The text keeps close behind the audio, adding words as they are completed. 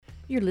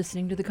You're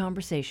listening to The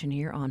Conversation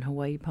here on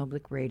Hawaii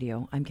Public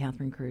Radio. I'm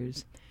Catherine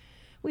Cruz.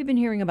 We've been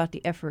hearing about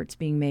the efforts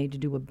being made to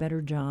do a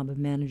better job of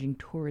managing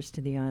tourists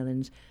to the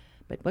islands,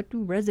 but what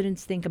do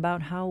residents think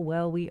about how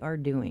well we are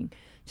doing?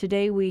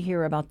 Today we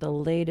hear about the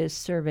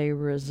latest survey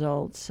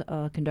results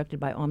conducted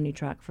by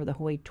OmniTrack for the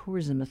Hawaiʻi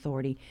Tourism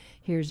Authority.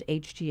 Here's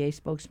HTA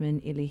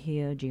spokesman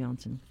Ilihia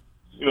Johnson.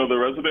 The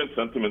resident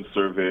sentiment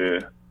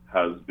survey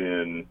has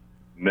been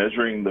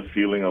measuring the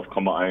feeling of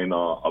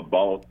kamaʻāina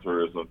about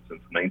tourism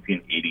since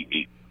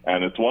 1988.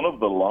 And it's one of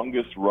the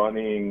longest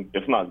running,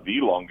 if not the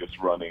longest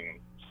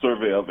running,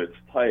 survey of its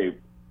type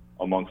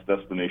amongst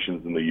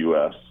destinations in the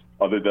U.S.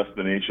 Other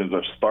destinations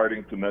are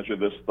starting to measure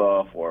this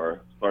stuff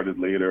or started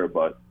later,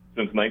 but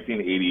since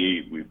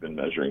 1988, we've been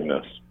measuring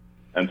this.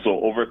 And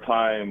so over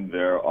time,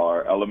 there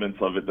are elements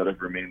of it that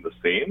have remained the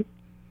same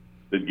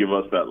that give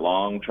us that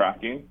long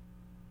tracking.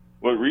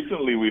 But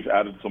recently, we've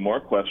added some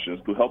more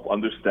questions to help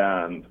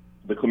understand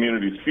the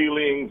community's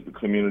feelings, the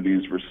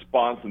community's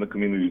response, and the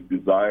community's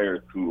desire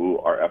to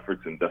our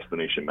efforts in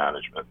destination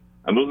management.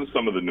 And those are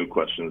some of the new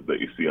questions that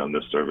you see on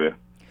this survey.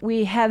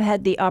 We have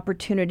had the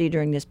opportunity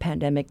during this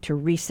pandemic to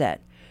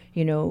reset.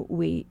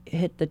 We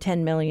hit the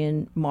 10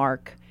 million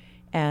mark,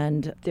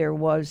 and there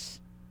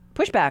was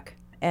pushback,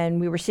 and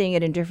we were seeing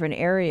it in different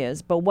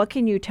areas. But what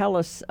can you tell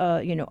us,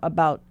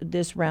 about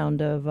this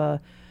round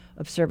of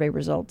survey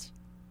results?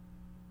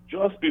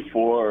 Just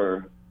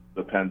before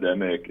the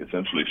pandemic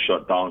essentially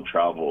shut down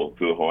travel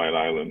to the Hawaiian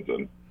Islands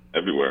and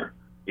everywhere,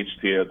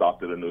 HTA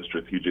adopted a new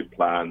strategic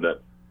plan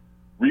that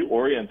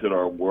reoriented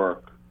our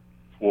work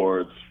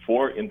towards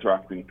 4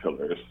 interacting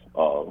pillars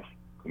of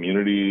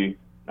community,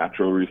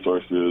 natural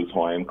resources,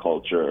 Hawaiian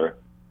culture,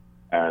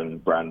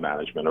 and brand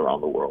management around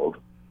the world.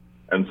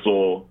 And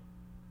so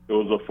it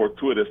was a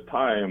fortuitous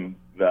time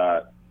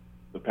that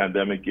the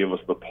pandemic gave us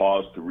the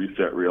pause to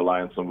reset,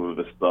 realign some of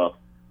this stuff,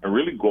 and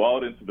really go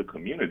out into the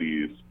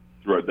communities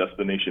through our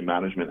destination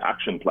management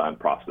action plan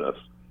process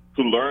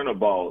to learn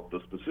about the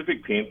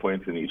specific pain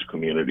points in each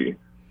community,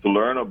 to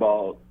learn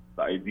about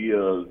the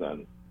ideas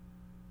and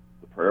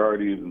the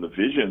priorities and the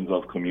visions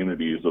of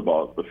communities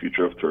about the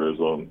future of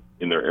tourism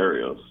in their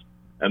areas.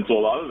 And so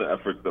a lot of the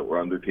efforts that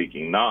we're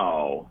undertaking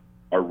now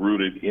are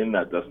rooted in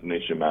that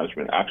destination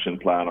management action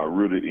plan, are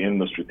rooted in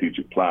the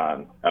strategic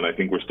plan. And I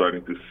think we're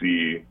starting to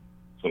see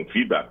some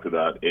feedback to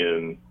that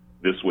in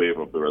this wave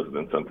of the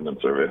resident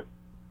sentiment survey.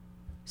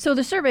 So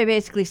the survey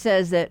basically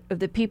says that of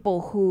the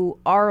people who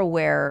are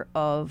aware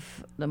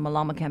of the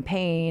Malama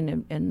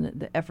campaign and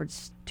the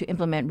efforts to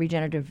implement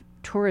regenerative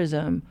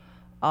tourism,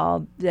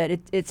 that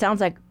it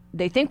sounds like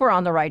they think we're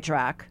on the right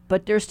track,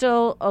 but there's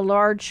still a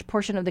large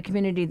portion of the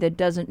community that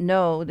doesn't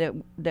know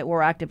that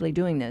we're actively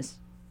doing this.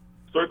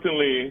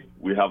 Certainly,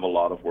 we have a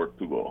lot of work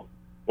to go.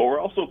 But we're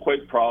also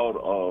quite proud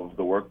of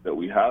the work that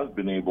we have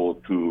been able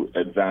to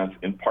advance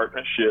in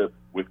partnership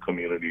with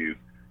communities,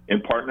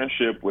 in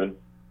partnership with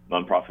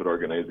nonprofit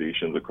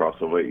organizations across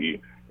Hawaii,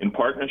 in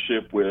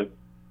partnership with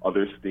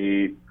other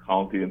state,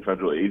 county, and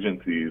federal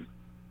agencies,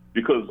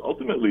 because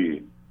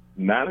ultimately,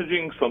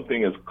 managing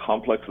something as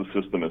complex a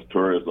system as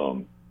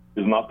tourism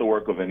is not the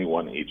work of any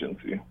one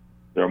agency.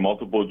 There are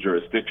multiple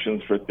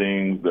jurisdictions for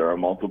things, there are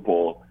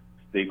multiple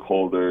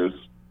stakeholders,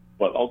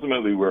 but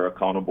ultimately we're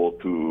accountable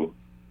to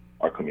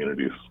our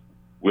communities.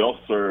 We all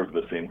serve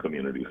the same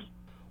communities.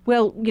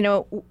 Well,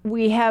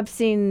 we have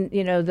seen,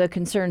 the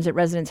concerns that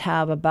residents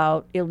have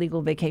about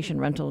illegal vacation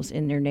rentals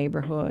in their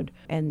neighborhood.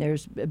 And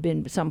there's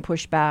been some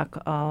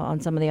pushback on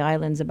some of the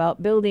islands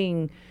about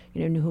building,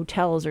 new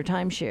hotels or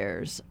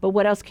timeshares. But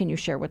what else can you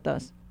share with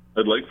us?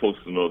 I'd like folks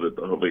to know that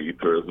the Hawaiʻi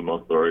Tourism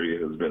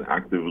Authority has been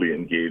actively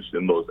engaged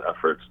in those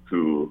efforts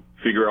to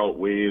figure out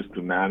ways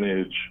to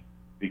manage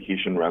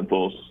vacation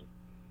rentals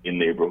in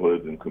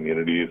neighborhoods and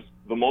communities.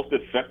 The most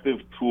effective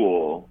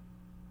tool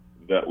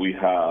that we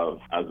have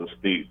as a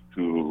state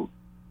to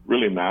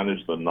really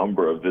manage the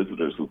number of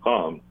visitors who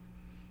come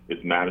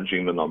is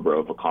managing the number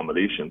of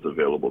accommodations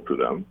available to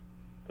them.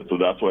 And so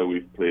that's why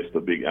we've placed a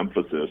big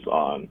emphasis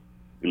on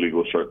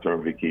illegal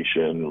short-term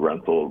vacation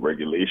rental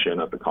regulation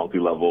at the county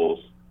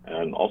levels,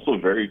 and also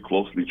very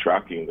closely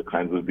tracking the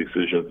kinds of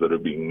decisions that are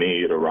being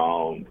made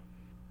around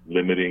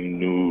limiting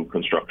new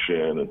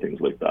construction and things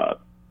like that,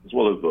 as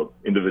well as the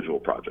individual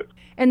projects.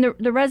 And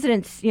the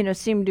residents,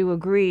 seem to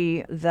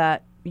agree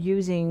that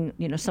using,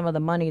 some of the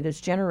money that's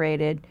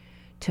generated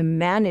to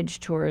manage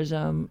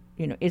tourism,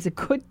 is a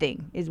good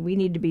thing. Is we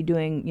need to be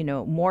doing,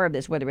 more of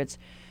this, whether it's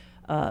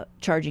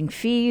charging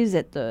fees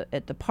at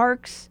the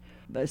parks,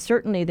 but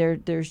certainly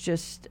there's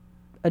just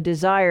a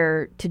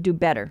desire to do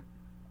better.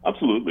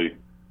 Absolutely.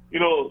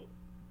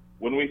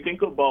 When we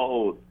think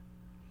about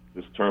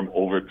this term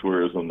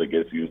over-tourism that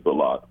gets used a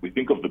lot, we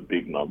think of the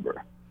big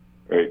number,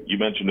 right? You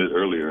mentioned it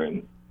earlier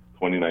in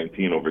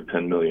 2019, over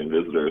 10 million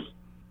visitors.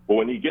 But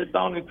when you get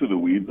down into the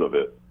weeds of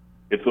it,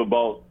 it's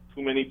about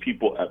too many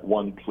people at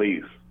one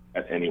place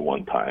at any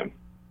one time.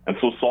 And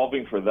so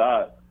solving for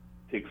that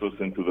takes us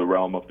into the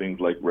realm of things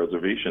like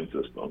reservation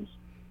systems.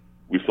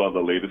 We saw the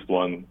latest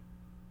one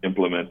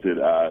implemented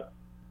at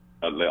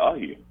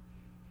Leahi,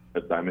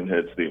 at Diamond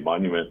Head State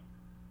Monument.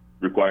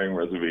 requiring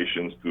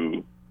reservations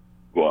to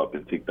go up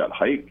and take that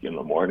hike in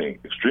the morning.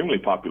 Extremely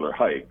popular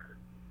hike.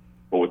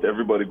 But with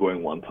everybody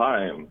going one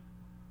time,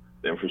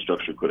 the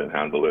infrastructure couldn't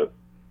handle it.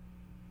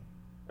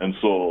 And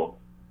so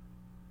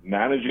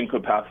managing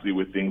capacity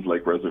with things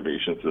like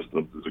reservation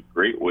systems is a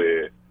great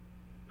way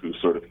to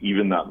sort of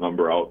even that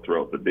number out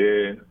throughout the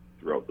day,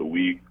 throughout the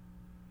week,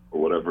 or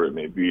whatever it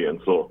may be.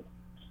 And so,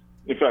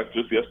 in fact,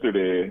 just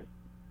yesterday,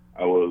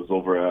 I was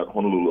over at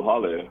Honolulu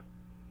Hale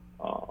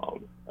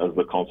as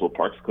the Council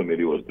Parks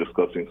Committee was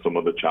discussing some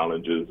of the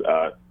challenges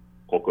at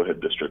Koko Head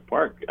District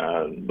Park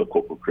and the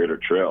Koko Crater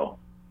Trail.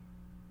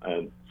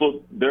 And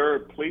so there are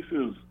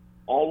places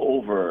all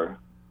over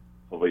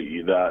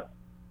Hawaii that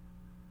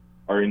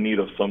are in need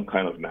of some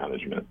kind of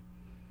management.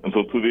 And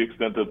so to the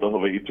extent that the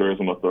Hawaiʻi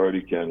Tourism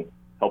Authority can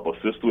help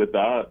assist with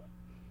that,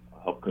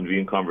 help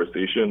convene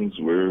conversations,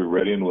 we're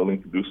ready and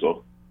willing to do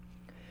so.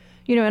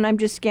 And I'm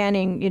just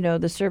scanning,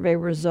 the survey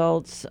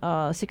results.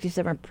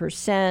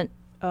 67%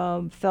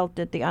 felt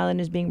that the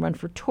island is being run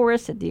for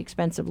tourists at the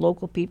expense of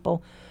local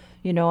people.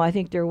 I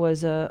think there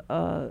was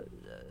a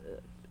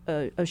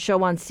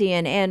show on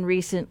CNN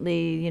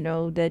recently,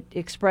 that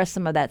expressed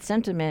some of that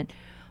sentiment,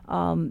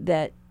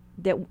 that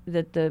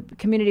the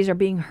communities are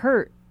being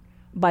hurt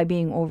by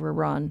being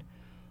overrun.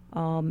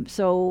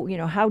 So,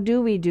 how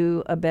do we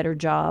do a better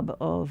job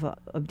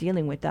of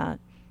dealing with that?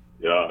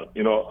 Yeah,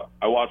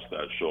 I watched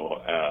that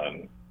show,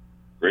 and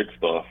great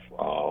stuff.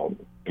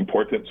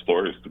 Important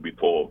stories to be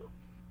told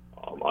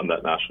on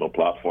that national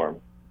platform.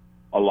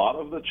 A lot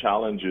of the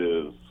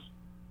challenges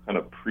kind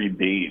of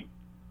predate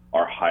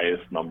our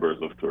highest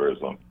numbers of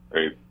tourism,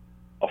 right?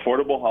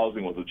 Affordable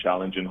housing was a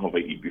challenge in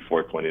Hawaii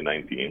before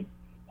 2019.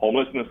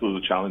 Homelessness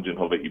was a challenge in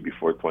Hawaii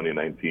before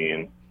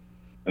 2019.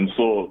 And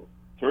so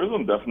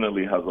tourism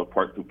definitely has a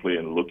part to play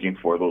in looking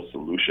for those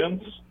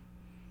solutions,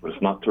 but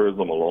it's not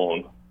tourism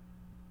alone.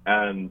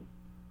 And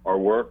our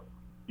work,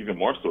 even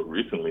more so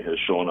recently, has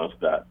shown us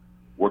that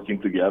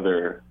working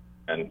together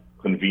and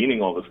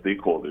convening all the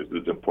stakeholders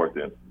is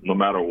important, no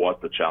matter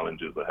what the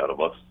challenges ahead of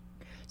us.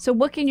 So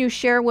what can you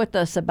share with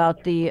us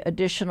about the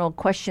additional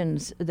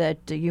questions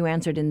that you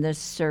answered in this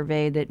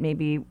survey that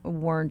maybe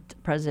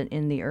weren't present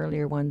in the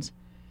earlier ones?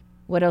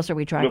 What else are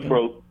we tracking?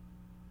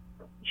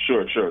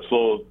 Sure.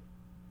 So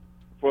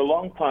for a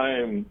long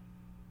time,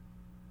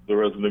 the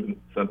resident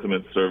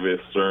sentiment survey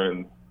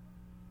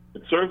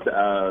it served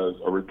as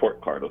a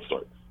report card of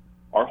sorts.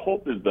 Our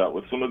hope is that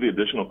with some of the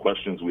additional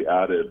questions we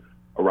added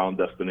around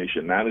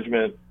destination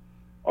management,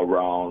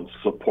 around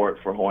support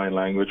for Hawaiian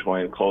language,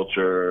 Hawaiian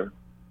culture,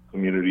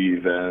 community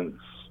events,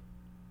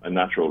 and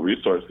natural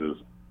resources,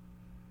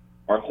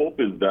 our hope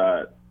is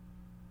that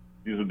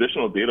these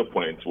additional data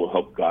points will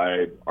help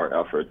guide our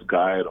efforts,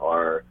 guide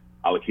our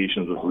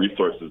allocations of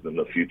resources in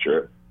the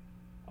future.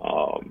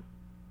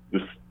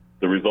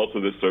 The results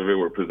of this survey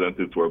were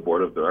presented to our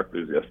board of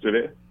directors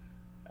yesterday,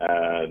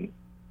 and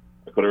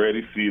I could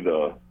already see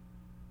the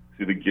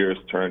gears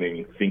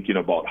turning, thinking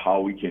about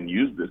how we can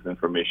use this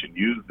information,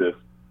 use this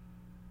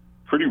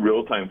pretty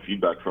real-time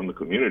feedback from the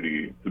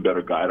community to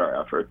better guide our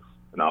efforts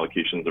and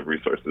allocations of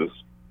resources.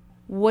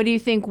 What do you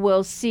think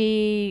we'll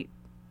see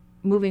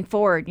moving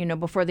forward,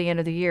 before the end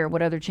of the year?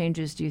 What other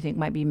changes do you think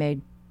might be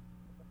made?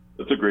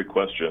 That's a great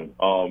question.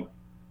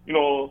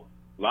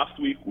 Last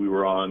week we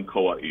were on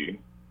Kauai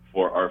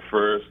for our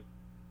first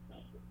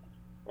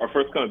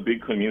kind of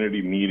big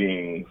community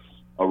meetings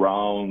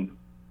around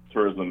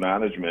tourism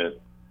management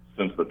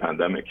since the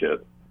pandemic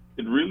hit.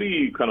 It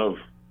really kind of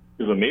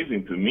is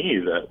amazing to me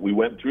that we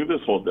went through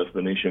this whole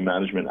destination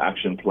management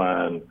action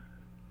plan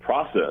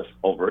process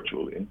all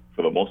virtually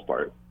for the most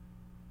part.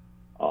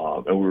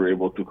 And we were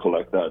able to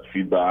collect that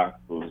feedback,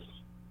 those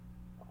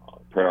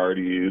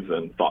priorities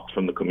and thoughts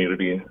from the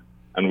community,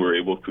 and we were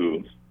able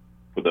to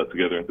put that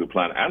together into a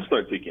plan and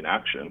start taking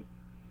action.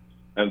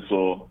 And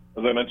so,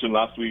 as I mentioned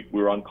last week,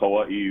 we were on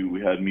Kauai.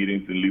 We had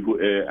meetings in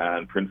Lihue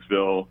and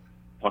Princeville,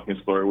 talking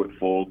story with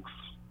folks.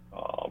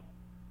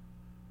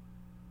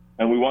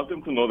 And we want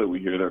them to know that we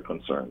hear their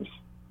concerns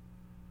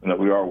and that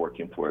we are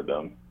working toward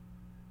them.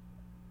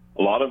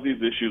 A lot of these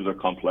issues are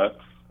complex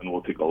and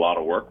will take a lot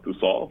of work to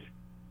solve,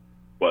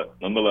 but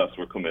nonetheless,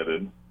 we're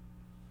committed and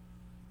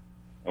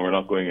we're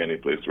not going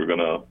anyplace. We're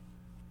gonna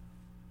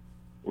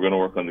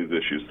work on these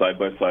issues side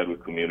by side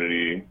with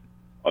community,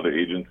 other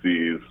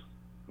agencies,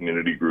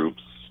 community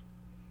groups,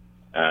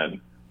 and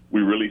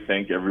we really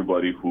thank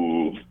everybody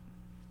who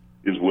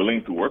is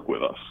willing to work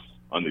with us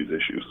on these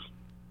issues.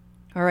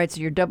 All right,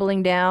 so you're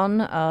doubling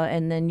down,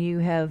 and then you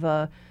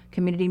have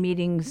community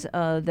meetings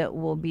that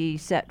will be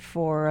set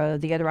for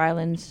the other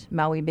islands,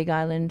 Maui, Big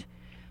Island,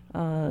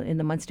 in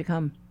the months to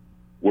come.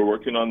 We're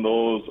working on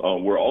those.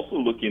 We're also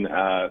looking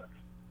at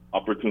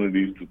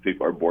opportunities to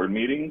take our board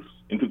meetings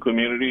into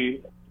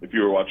community. If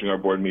you were watching our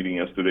board meeting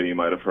yesterday, you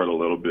might have heard a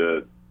little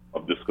bit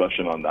of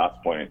discussion on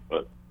that point,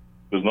 but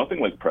there's nothing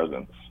like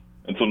presence.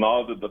 And so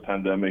now that the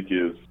pandemic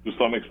is to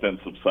some extent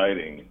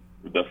subsiding,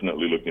 we're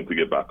definitely looking to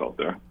get back out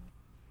there.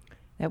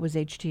 That was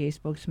HTA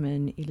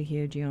spokesman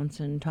Ilihia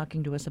Johnson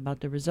talking to us about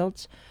the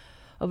results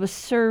of a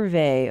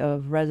survey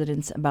of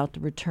residents about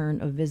the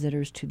return of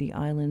visitors to the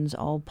islands,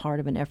 all part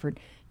of an effort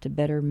to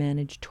better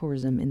manage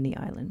tourism in the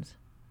islands.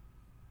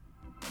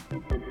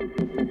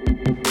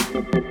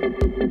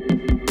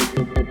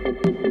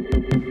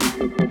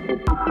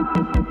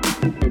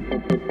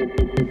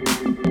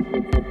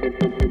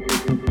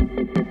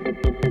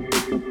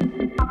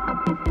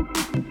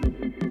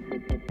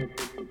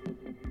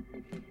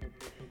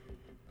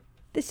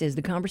 This is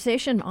The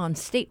Conversation on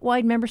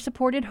statewide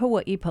member-supported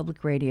Hawaii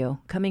Public Radio.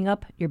 Coming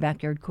up, your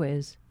backyard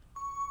quiz.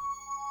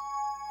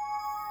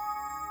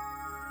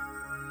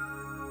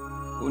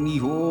 Oni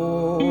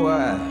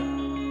hoa,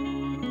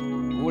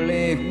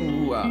 ole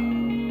hua,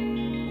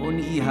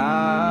 oni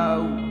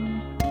hau,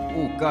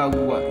 o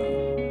kauai,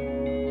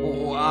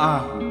 o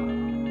ahu,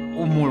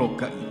 o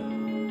molokai,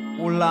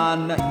 o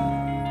lanai,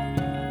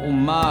 o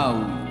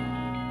maui,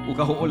 o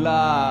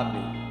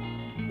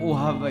kaho'olawe, o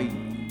Hawaii.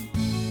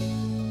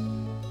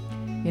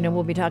 You know,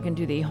 we'll be talking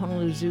to the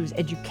Honolulu Zoo's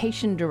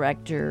education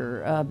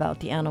director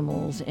about the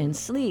animals and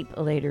sleep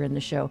later in the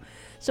show.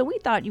 So we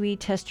thought we'd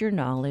test your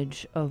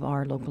knowledge of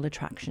our local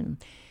attraction.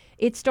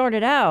 It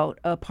started out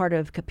a part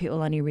of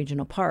Kapi'olani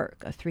Regional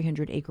Park, a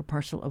 300-acre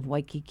parcel of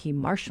Waikiki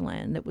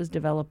marshland that was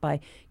developed by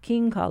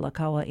King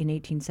Kalakaua in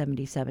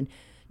 1877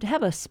 to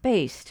have a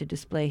space to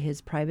display his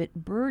private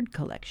bird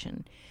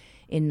collection.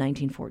 In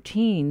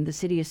 1914, the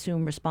city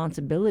assumed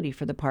responsibility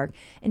for the park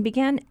and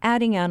began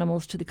adding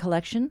animals to the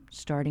collection,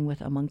 starting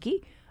with a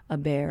monkey, a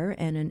bear,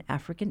 and an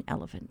African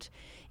elephant.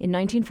 In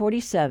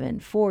 1947,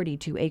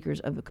 42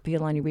 acres of the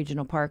Kapi'olani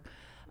Regional Park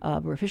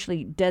were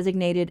officially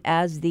designated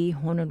as the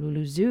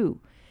Honolulu Zoo.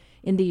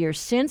 In the years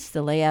since,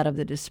 the layout of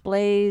the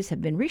displays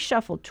have been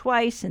reshuffled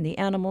twice, and the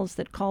animals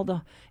that call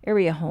the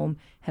area home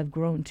have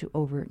grown to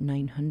over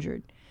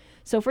 900.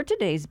 So for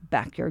today's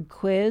backyard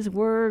quiz,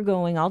 we're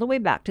going all the way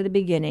back to the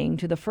beginning,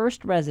 to the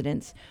first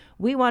residents.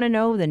 We want to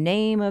know the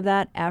name of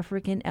that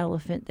African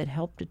elephant that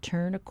helped to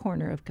turn a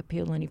corner of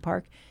Kapi'olani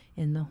Park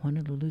in the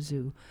Honolulu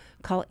Zoo.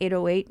 Call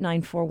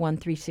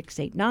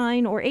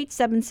 808-941-3689 or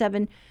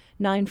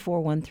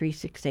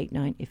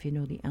 877-941-3689 if you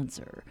know the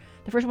answer.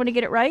 The first one to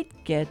get it right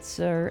gets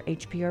our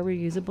HPR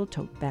reusable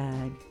tote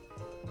bag.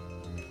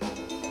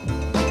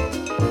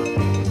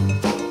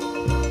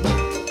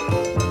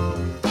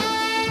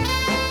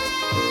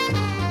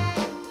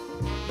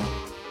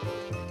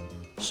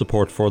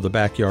 Support for the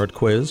Backyard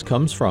Quiz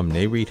comes from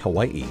NAREIT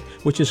Hawaii,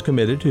 which is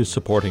committed to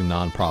supporting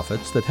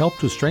nonprofits that help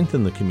to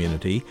strengthen the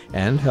community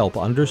and help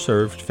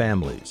underserved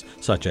families,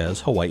 such as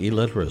Hawaii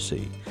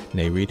Literacy.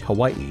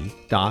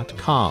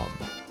 NAREITHawaii.com.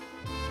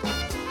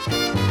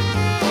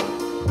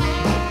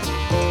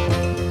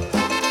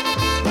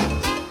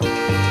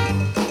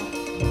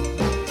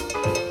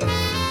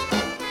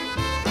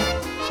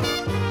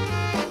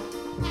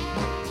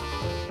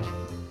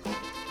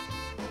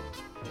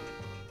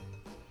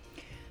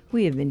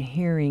 We have been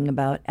hearing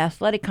about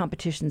athletic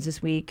competitions this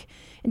week,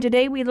 and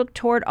today we look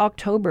toward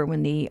October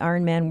when the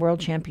Ironman World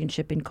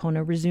Championship in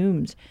Kona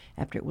resumes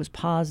after it was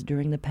paused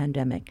during the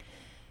pandemic.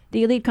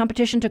 The elite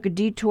competition took a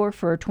detour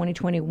for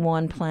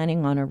 2021,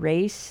 planning on a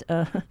race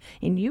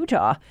in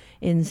Utah,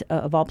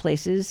 of all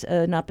places,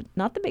 not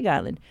the Big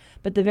Island.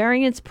 But the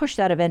variants pushed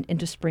that event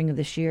into spring of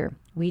this year.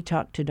 We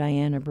talked to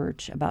Diana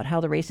Birch about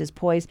how the race is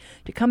poised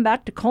to come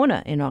back to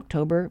Kona in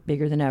October,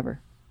 bigger than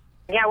ever.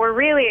 Yeah, we're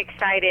really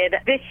excited.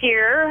 This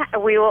year,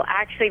 we will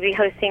actually be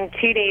hosting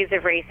 2 days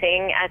of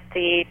racing at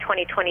the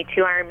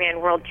 2022 Ironman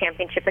World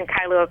Championship in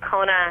Kailua,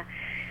 Kona.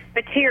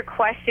 But to your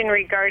question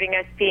regarding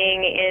us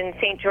being in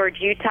St. George,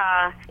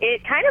 Utah,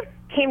 it kind of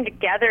came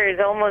together as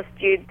almost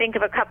you'd think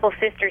of a couple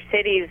sister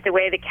cities, the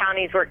way the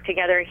counties work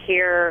together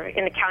here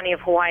in the county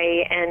of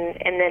Hawaii and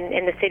then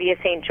in the city of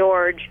St.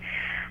 George.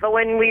 But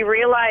when we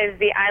realized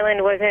the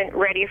island wasn't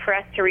ready for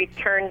us to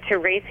return to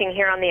racing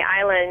here on the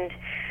island,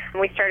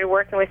 we started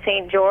working with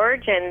St.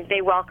 George, and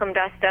they welcomed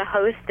us to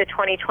host the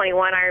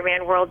 2021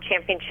 Ironman World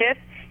Championship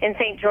in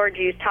St. George,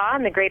 Utah,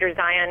 in the greater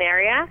Zion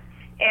area.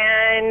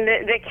 And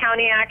the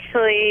county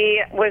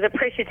actually was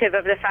appreciative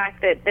of the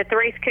fact that the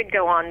race could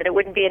go on, that it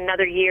wouldn't be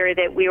another year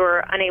that we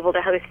were unable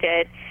to host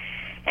it.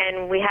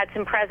 And we had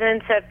some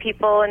presence of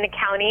people in the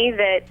county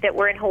that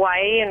were in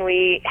Hawaii, and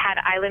we had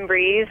Island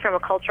Breeze from a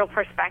cultural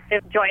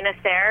perspective join us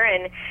there.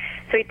 And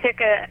so we took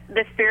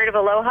the spirit of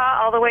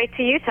aloha all the way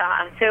to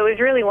Utah. So it was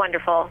really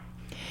wonderful.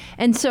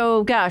 And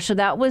so, so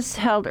that was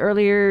held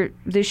earlier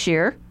this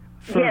year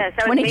for yes,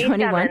 that was May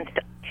 7th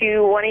to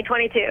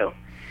 2022.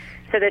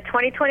 So the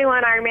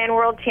 2021 Ironman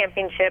World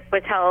Championship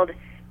was held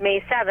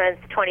May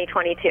 7th,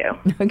 2022.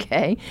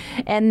 Okay.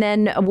 And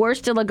then we're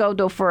still a go,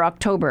 though, for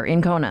October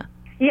in Kona.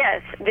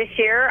 Yes. This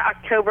year,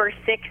 October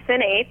 6th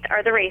and 8th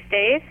are the race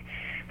days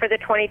for the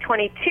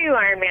 2022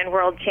 Ironman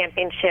World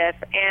Championship.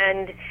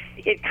 And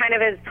it kind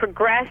of has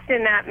progressed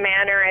in that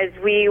manner as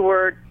we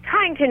were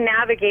trying to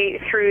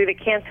navigate through the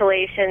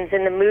cancellations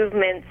and the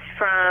movements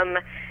from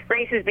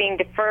races being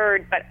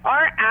deferred. But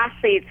our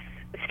athletes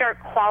start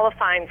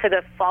qualifying for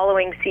the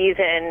following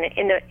season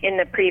in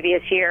the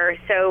previous year.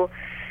 So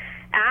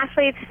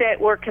athletes that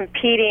were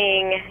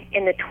competing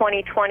in the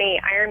 2020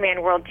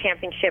 Ironman World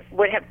Championship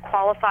would have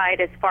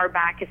qualified as far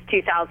back as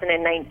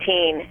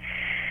 2019.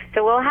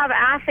 So we'll have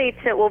athletes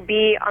that will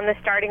be on the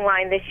starting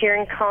line this year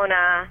in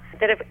Kona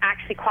that have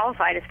actually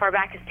qualified as far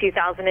back as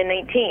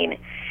 2019.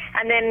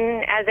 And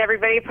then, as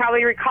everybody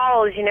probably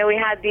recalls, we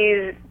had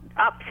these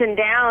ups and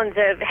downs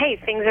of, hey,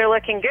 things are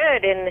looking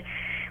good, and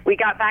we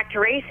got back to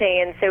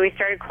racing, and so we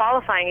started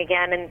qualifying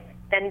again, and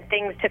then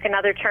things took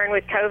another turn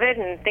with COVID,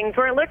 and things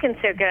weren't looking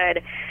so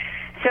good.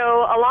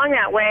 So along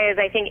that way, as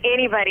I think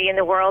anybody in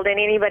the world and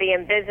anybody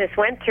in business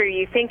went through,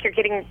 you think you're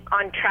getting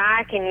on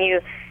track,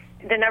 and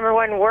the number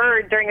one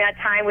word during that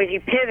time was you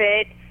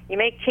pivot, you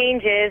make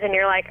changes, and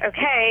you're like,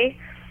 okay,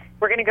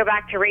 we're going to go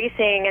back to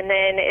racing, and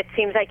then it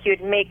seems like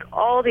you'd make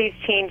all these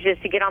changes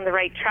to get on the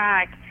right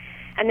track,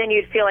 and then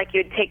you'd feel like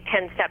you'd take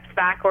 10 steps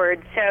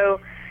backwards. So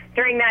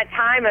during that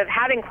time of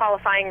having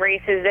qualifying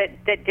races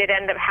that did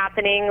end up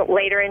happening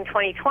later in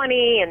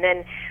 2020 and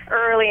then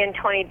early in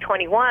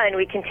 2021,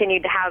 we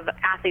continued to have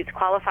athletes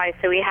qualify.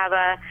 So we have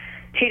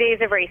 2 days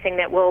of racing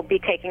that will be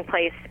taking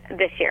place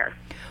this year.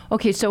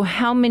 Okay, so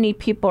how many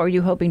people are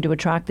you hoping to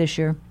attract this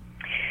year?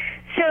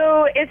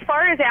 So as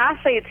far as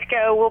athletes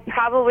go, we'll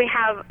probably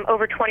have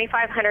over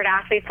 2,500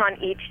 athletes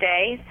on each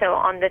day, so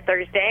on the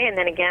Thursday and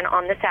then again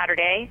on the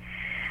Saturday.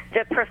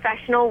 The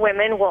professional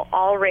women will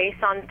all race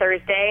on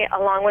Thursday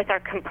along with our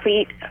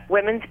complete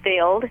women's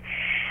field.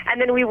 And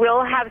then we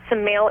will have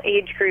some male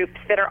age groups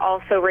that are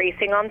also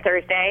racing on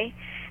Thursday.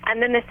 And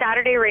then the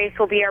Saturday race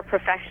will be our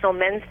professional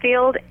men's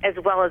field, as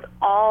well as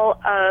all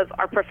of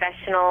our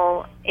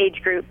professional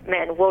age group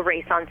men will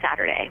race on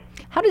Saturday.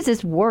 How does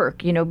this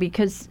work?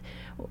 Because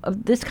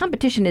this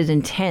competition is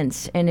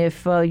intense. And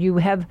if you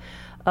have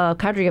a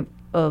cadre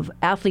of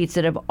athletes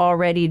that have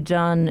already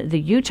done the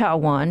Utah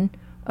one,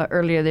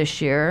 earlier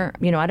this year,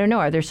 I don't know,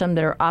 are there some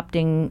that are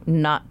opting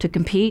not to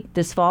compete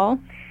this fall?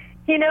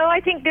 I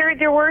think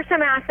there were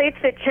some athletes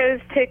that chose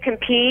to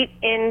compete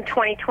in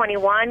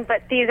 2021,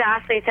 but these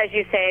athletes, as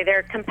you say,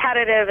 they're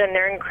competitive and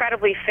they're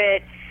incredibly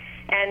fit,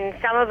 and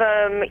some of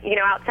them,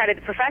 outside of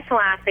the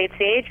professional athletes,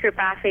 the age group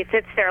athletes,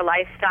 it's their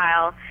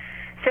lifestyle.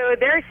 So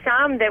there's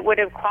some that would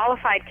have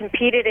qualified,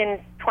 competed in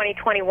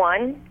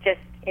 2021, just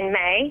in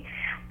May,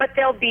 but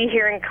they'll be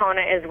here in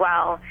Kona as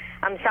well.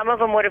 Some of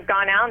them would have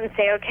gone out and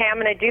say, okay,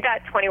 I'm going to do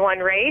that 21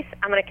 race.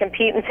 I'm going to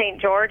compete in St.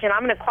 George, and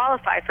I'm going to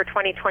qualify for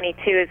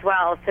 2022 as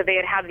well. So they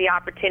would have the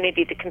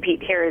opportunity to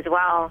compete here as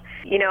well.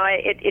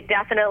 It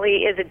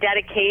definitely is a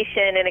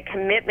dedication and a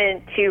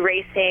commitment to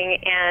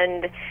racing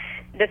and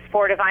the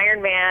sport of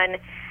Ironman.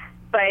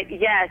 But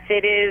yes,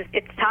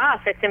 it's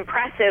tough. It's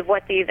impressive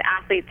what these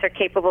athletes are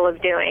capable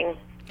of doing.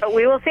 But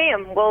we will see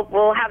them.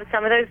 We'll have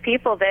some of those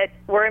people that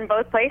were in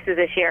both places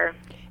this year.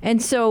 And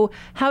so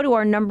how do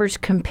our numbers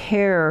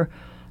compare,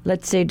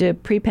 let's say, to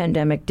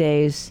pre-pandemic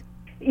days?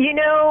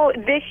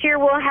 This year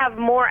we'll have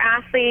more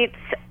athletes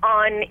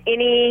on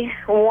any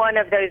one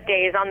of those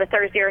days, on the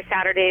Thursday or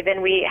Saturday,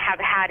 than we have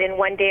had in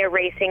one day of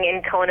racing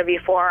in Kona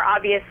before.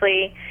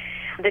 Obviously,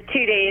 the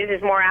 2 days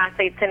is more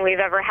athletes than we've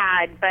ever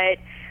had, but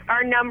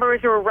our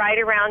numbers were right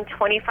around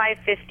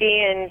 2,550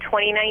 in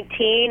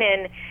 2019,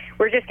 and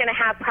we're just going to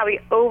have probably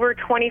over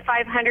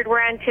 2,500 we're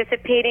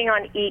anticipating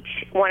on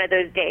each one of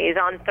those days.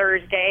 On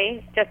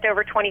Thursday, just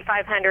over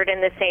 2,500,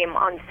 and the same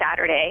on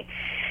Saturday.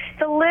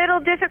 It's a little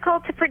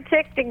difficult to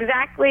predict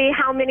exactly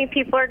how many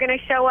people are going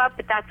to show up,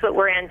 but that's what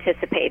we're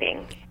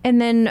anticipating.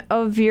 And then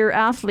of your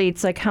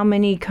athletes, how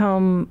many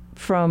come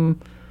from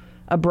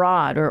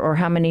abroad, or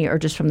how many are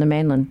just from the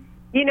mainland?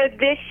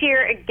 This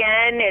year,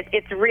 again,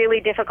 it's really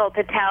difficult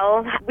to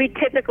tell. We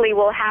typically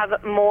will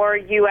have more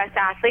U.S.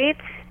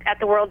 athletes at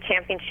the World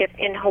Championship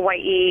in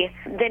Hawaii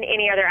than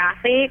any other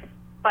athlete,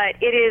 but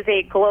it is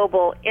a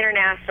global,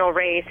 international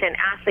race, and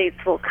athletes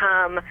will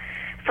come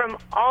from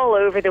all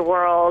over the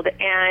world,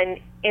 and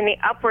in the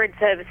upwards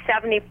of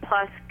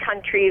 70-plus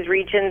countries,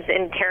 regions,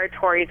 and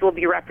territories will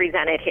be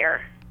represented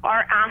here.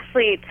 Our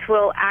athletes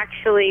will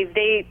actually,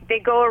 they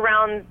go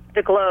around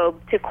the globe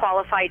to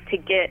qualify to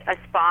get a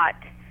spot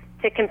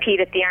to compete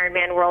at the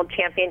Ironman World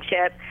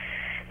Championship.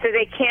 So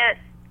they can't,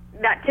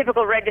 that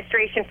typical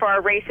registration for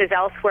our races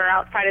elsewhere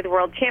outside of the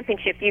World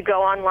Championship, you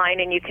go online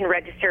and you can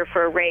register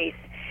for a race.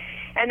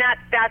 And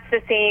that's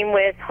the same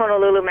with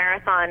Honolulu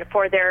Marathon.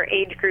 For their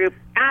age group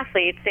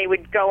athletes, they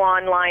would go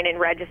online and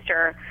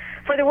register.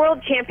 For the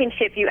World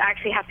Championship, you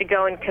actually have to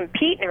go and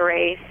compete in a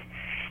race,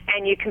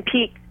 and you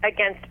compete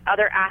against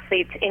other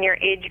athletes in your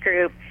age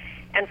group.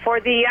 And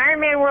for the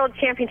Ironman World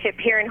Championship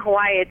here in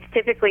Hawaii, it's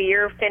typically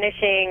you're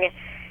finishing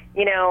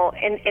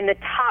in the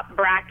top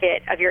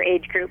bracket of your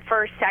age group,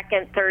 first,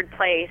 second, third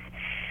place.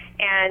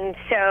 And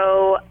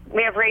so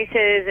we have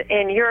races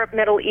in Europe,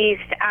 Middle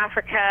East,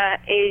 Africa,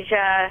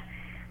 Asia,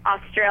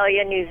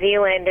 Australia, New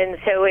Zealand, and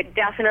so it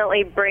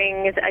definitely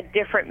brings a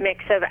different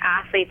mix of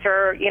athletes,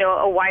 or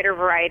a wider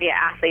variety of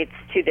athletes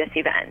to this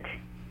event.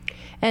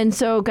 And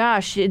so,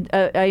 gosh,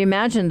 I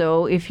imagine,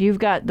 though, if you've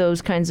got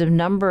those kinds of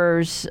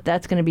numbers,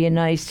 that's going to be a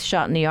nice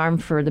shot in the arm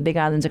for the Big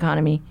Island's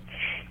economy.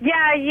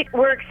 Yeah,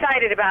 we're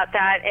excited about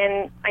that,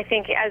 and I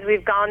think as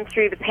we've gone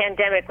through the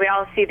pandemic, we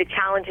all see the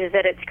challenges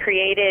that it's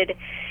created.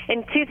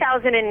 In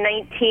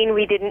 2019,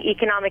 we did an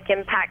economic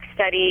impact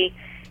study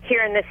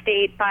here in the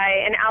state by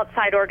an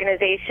outside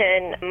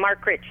organization,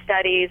 Mark Rich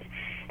Studies,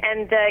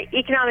 and the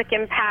economic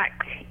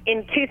impact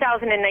in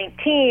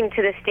 2019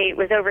 to the state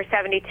was over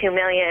 $72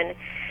 million.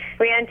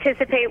 We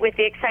anticipate with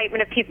the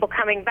excitement of people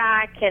coming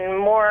back and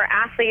more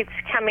athletes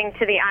coming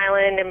to the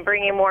island and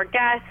bringing more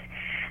guests,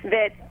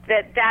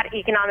 that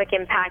economic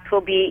impact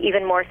will be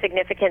even more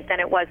significant than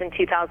it was in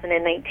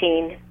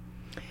 2019.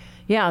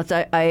 Yeah,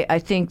 I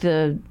think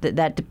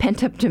that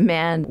pent-up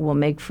demand will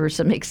make for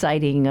some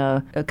exciting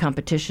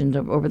competitions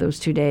over those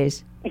 2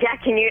 days. Yeah,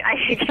 can you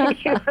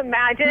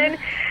imagine?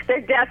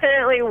 They're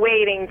definitely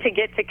waiting to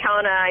get to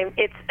Kona.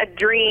 It's a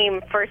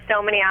dream for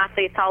so many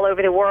athletes all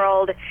over the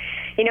world.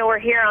 You know, we're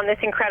here on this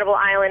incredible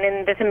island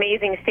in this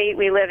amazing state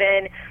we live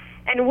in.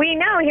 And we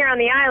know here on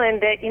the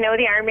island that, you know,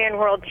 the Ironman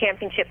World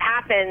Championship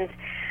happens.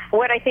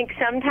 What I think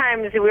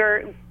sometimes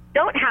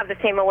don't have the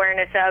same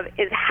awareness of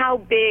is how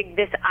big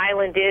this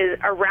island is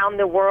around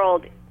the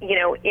world, you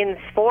know, in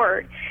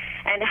sport,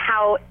 and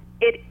how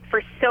it,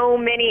 for so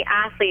many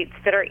athletes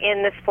that are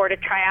in the sport of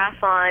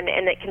triathlon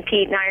and that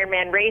compete in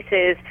Ironman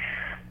races,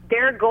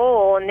 their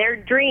goal and their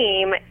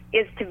dream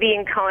is to be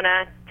in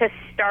Kona, to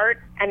start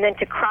and then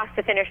to cross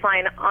the finish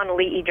line on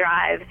Ali'i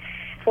Drive.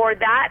 For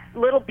that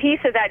little piece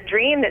of that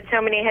dream that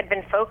so many had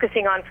been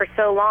focusing on for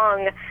so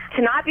long,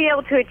 to not be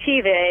able to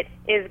achieve it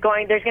there's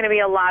going to be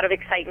a lot of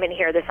excitement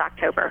here this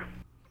October.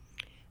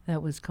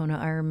 That was Kona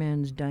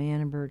Ironman's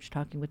Diana Birch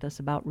talking with us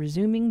about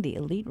resuming the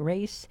elite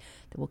race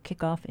that will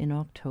kick off in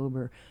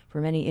October.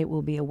 For many, it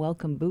will be a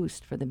welcome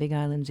boost for the Big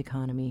Island's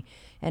economy.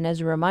 And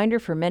as a reminder,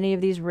 for many of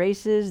these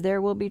races,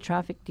 there will be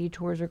traffic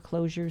detours or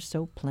closures,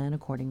 so plan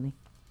accordingly.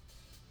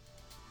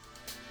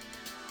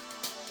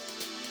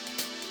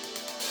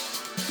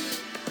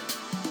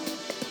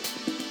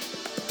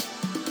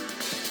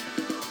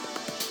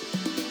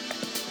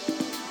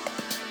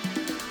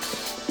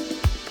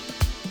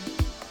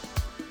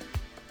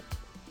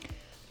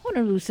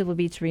 Honolulu Civil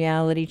Beat's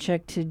Reality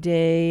Check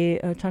today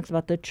talks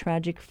about the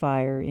tragic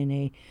fire in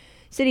a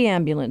city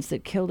ambulance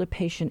that killed a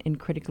patient and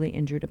critically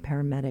injured a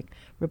paramedic.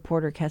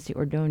 Reporter Cassie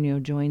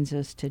Ordonio joins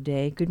us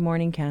today. Good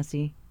morning,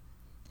 Cassie.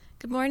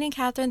 Good morning,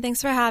 Catherine.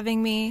 Thanks for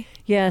having me.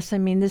 Yes, I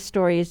mean, this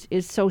story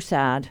is so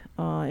sad.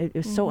 It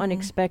is so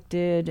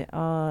unexpected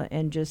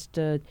and just,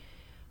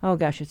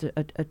 it's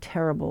a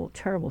terrible,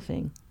 terrible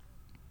thing.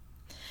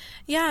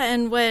 Yeah,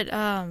 and what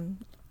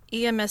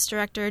EMS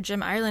Director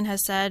Jim Ireland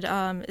has said,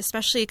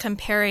 especially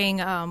comparing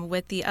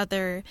with the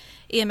other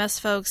EMS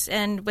folks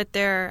and with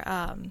their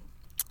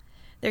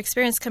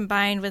experience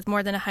combined with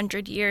more than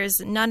 100 years,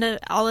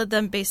 all of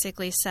them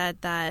basically said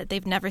that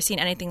they've never seen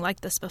anything like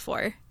this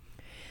before.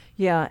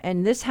 Yeah,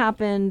 and this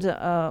happened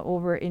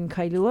over in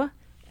Kailua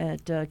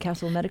at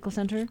Castle Medical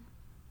Center.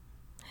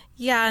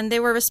 Yeah, and they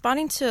were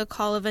responding to a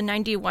call of a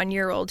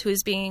 91-year-old who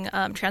is being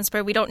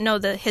transported. We don't know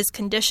his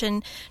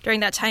condition during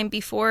that time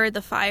before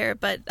the fire,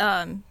 but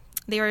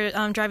they were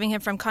driving him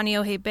from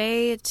Kaneohe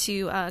Bay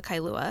to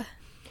Kailua.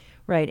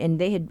 Right, and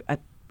they had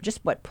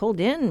pulled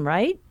in,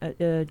 right?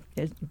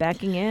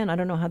 Backing in. I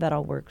don't know how that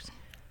all works.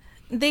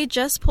 They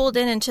just pulled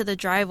into the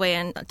driveway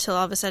until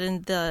all of a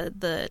sudden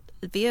the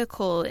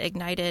vehicle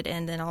ignited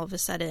and then all of a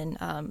sudden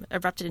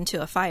erupted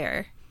into a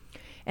fire.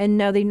 And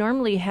now they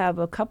normally have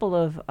a couple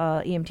of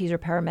EMTs or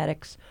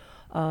paramedics,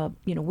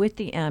 with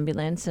the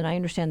ambulance. And I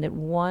understand that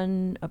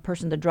one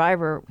person, the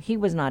driver, he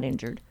was not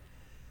injured.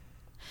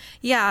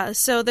 Yeah,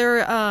 so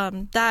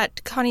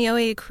that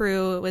Kaneohe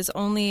crew was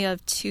only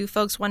of two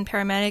folks, one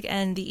paramedic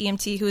and the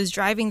EMT who was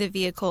driving the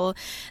vehicle.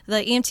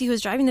 The EMT who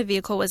was driving the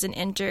vehicle wasn't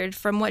injured.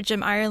 From what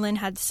Jim Ireland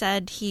had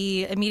said,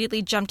 he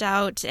immediately jumped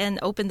out and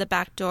opened the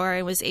back door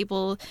and was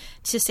able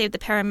to save the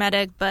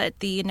paramedic, but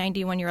the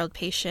 91-year-old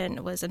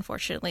patient was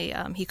unfortunately,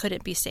 he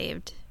couldn't be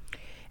saved.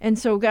 And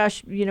so,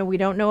 we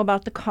don't know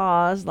about the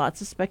cause.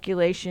 Lots of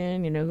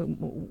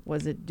speculation.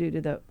 Was it due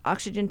to the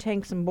oxygen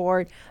tanks on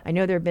board? I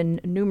know there have been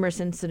numerous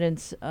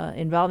incidents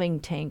involving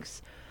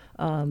tanks,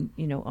 on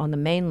the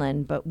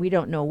mainland, but we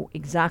don't know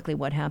exactly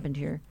what happened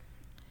here.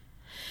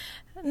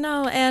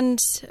 No,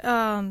 and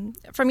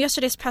from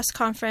yesterday's press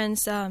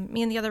conference,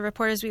 me and the other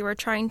reporters, we were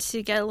trying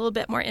to get a little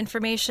bit more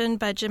information,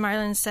 but Jim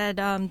Ireland said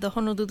the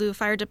Honolulu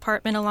Fire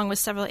Department, along with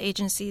several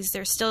agencies,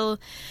 they're still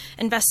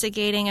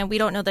investigating, and we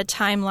don't know the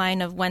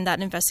timeline of when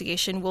that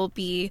investigation will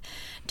be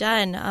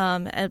done.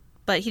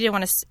 But he didn't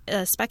want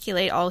to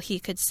speculate. All he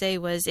could say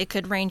was it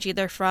could range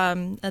either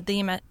from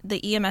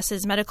the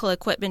EMS's medical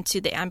equipment to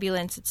the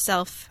ambulance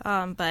itself,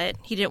 but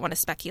he didn't want to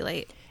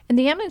speculate. And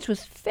the ambulance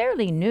was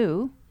fairly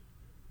new.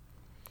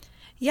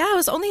 Yeah, it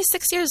was only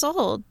 6 years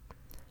old.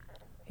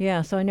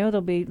 Yeah, so I know they'll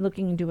be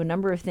looking into a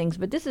number of things,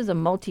 but this is a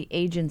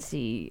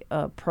multi-agency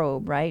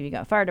probe, right? You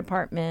got fire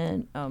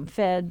department,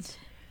 feds.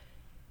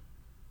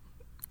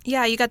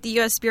 Yeah, you got the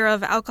U.S. Bureau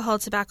of Alcohol,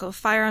 Tobacco,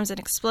 Firearms, and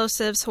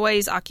Explosives,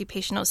 Hawaii's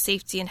Occupational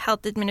Safety and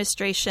Health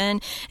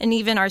Administration, and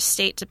even our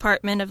State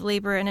Department of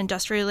Labor and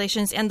Industrial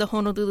Relations and the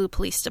Honolulu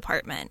Police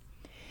Department.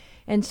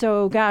 And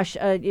so, gosh,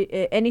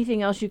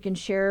 anything else you can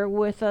share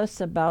with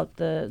us about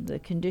the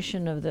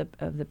condition of the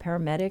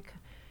paramedic?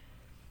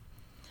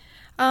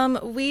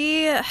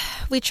 We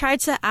tried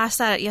to ask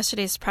that at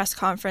yesterday's press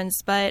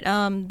conference, but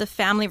the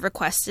family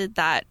requested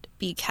that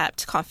be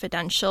kept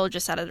confidential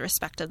just out of the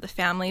respect of the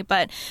family.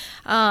 But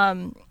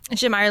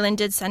Jim Ireland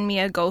did send me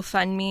a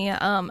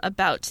GoFundMe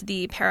about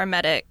the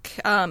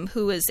paramedic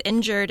who was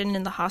injured and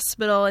in the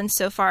hospital. And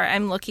so far,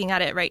 I'm looking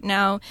at it right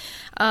now.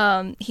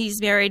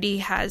 He's married. He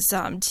has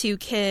 2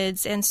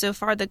 kids. And so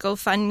far, the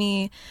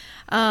GoFundMe,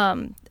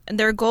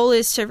 their goal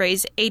is to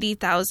raise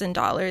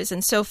 $80,000.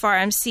 And so far,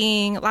 I'm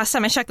seeing, last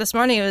time I checked this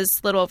morning, it was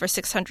a little over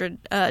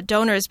 600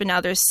 donors, but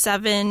now there's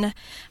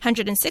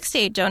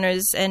 768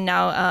 donors. And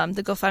now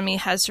the GoFundMe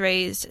has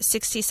raised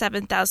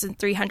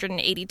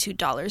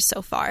 $67,382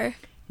 so far.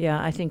 Yeah,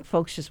 I think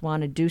folks just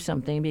want to do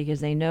something because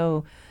they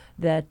know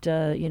that,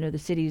 the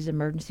city's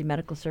emergency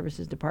medical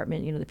services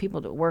department, the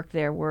people that work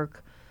there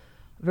work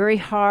very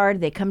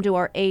hard. They come to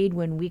our aid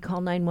when we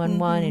call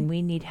 911 and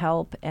we need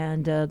help.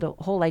 And the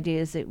whole idea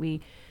is that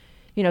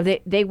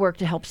they work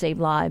to help save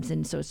lives.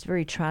 And so it's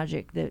very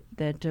tragic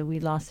that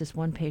we lost this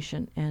one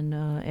patient, and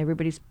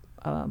everybody's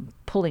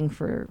pulling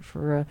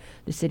for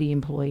the city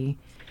employee.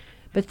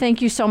 But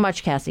thank you so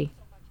much, Cassie.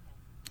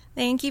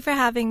 Thank you for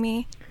having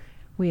me.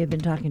 We have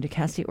been talking to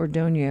Cassie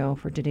Ordonio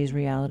for today's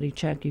Reality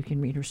Check. You can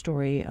read her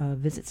story.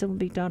 Visit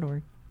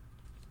civilbeat.org.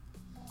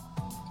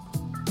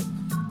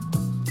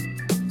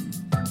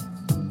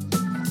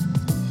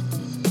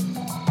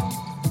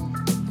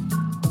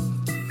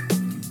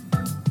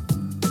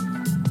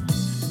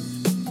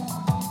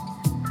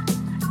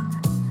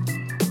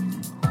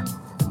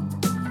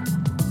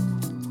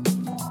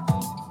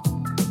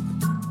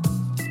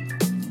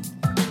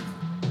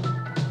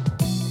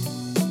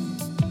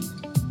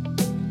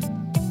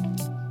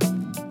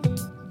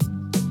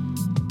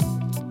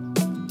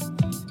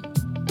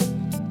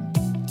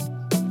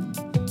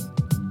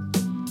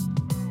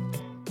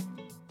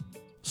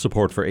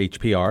 Support for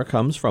HPR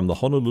comes from the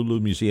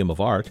Honolulu Museum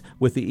of Art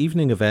with the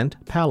evening event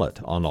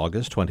Palette on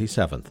August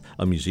 27th,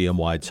 a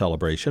museum-wide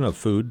celebration of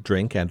food,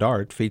 drink, and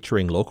art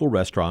featuring local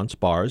restaurants,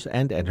 bars,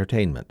 and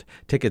entertainment.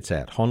 Tickets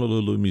at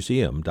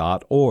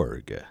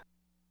honolulumuseum.org.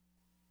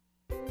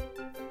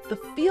 The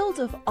field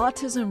of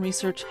autism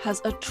research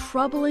has a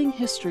troubling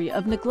history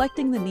of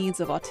neglecting the needs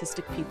of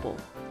autistic people.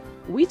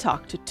 We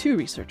talked to 2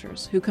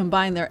 researchers who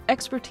combine their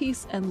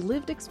expertise and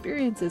lived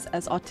experiences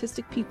as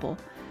autistic people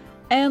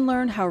and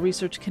learn how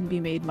research can be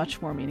made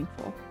much more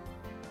meaningful.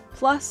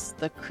 Plus,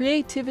 the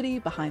creativity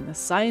behind the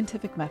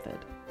scientific method.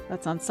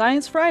 That's on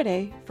Science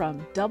Friday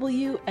from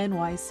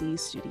WNYC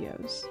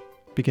Studios.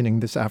 Beginning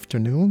this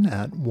afternoon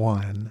at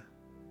 1.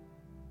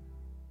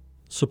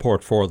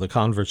 Support for The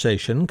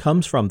Conversation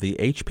comes from the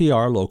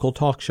HPR Local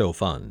Talk Show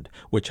Fund,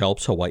 which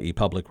helps Hawaii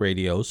Public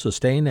Radio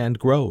sustain and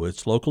grow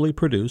its locally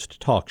produced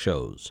talk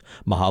shows.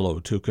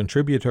 Mahalo to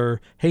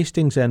contributor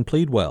Hastings and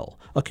Pleadwell,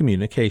 a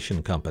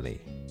communication company.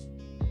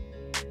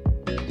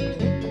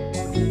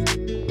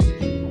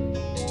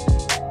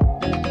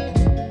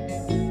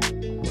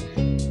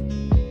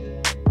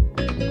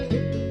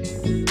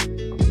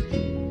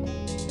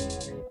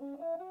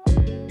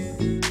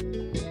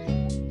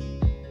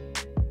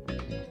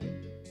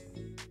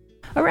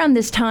 Around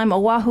this time,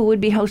 Oahu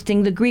would be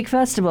hosting the Greek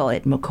Festival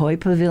at McCoy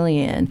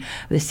Pavilion.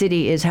 The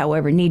city is,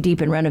 however,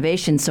 knee-deep in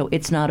renovations, so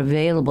it's not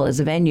available as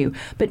a venue.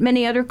 But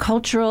many other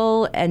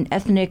cultural and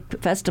ethnic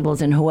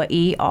festivals in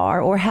Hawaii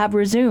are or have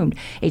resumed.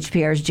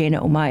 HPR's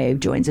Jana Omae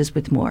joins us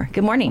with more.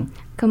 Good morning.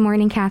 Good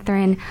morning,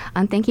 Catherine.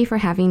 Thank you for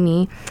having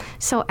me.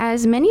 So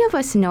as many of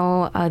us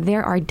know,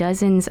 there are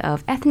dozens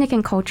of ethnic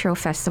and cultural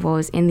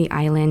festivals in the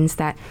islands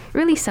that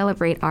really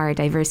celebrate our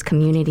diverse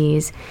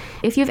communities.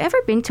 If you've ever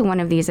been to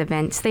one of these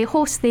events, they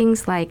host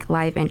things like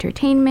live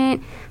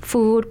entertainment,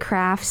 food,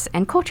 crafts,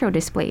 and cultural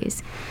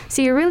displays.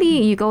 So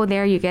you go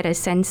there, you get a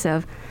sense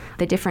of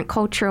the different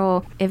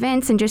cultural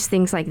events and just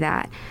things like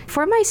that.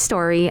 For my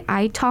story,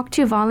 I talked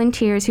to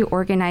volunteers who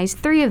organized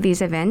 3 of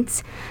these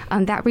events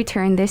that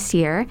returned this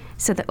year.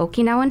 So the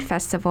Okinawan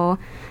Festival,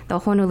 the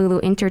Honolulu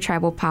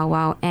Intertribal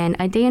Powwow, and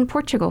A Day in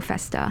Portugal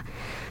Festa.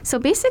 So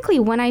basically,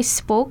 when I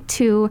spoke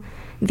to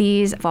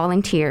these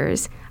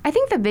volunteers, I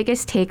think the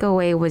biggest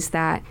takeaway was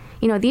that,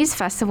 these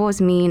festivals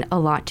mean a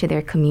lot to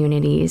their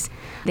communities.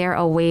 They're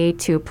a way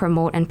to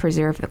promote and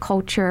preserve the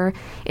culture.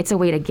 It's a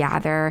way to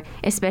gather,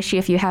 especially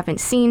if you haven't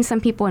seen some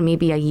people in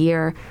maybe a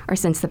year or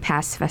since the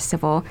past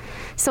festival.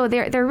 So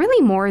they're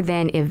really more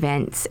than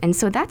events. And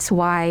so that's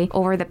why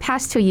over the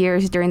past 2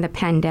 years during the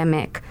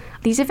pandemic,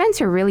 these events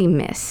are really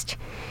missed.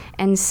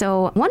 And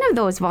so one of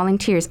those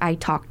volunteers I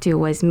talked to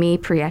was May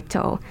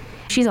Prieto.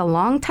 She's a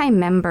longtime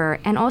member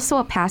and also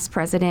a past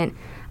president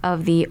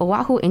of the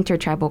Oahu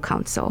Intertribal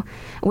Council,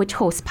 which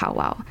hosts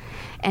powwow.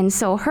 And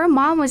so her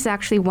mom was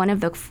actually one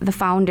of the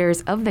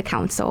founders of the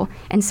council.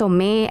 And so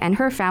May and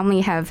her family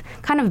have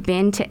kind of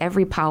been to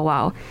every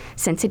powwow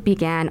since it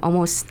began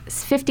almost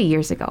 50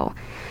 years ago.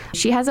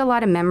 She has a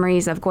lot of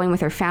memories of going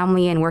with her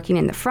family and working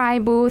in the fry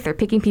booth or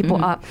picking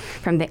people up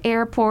from the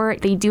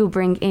airport. They do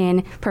bring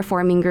in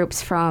performing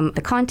groups from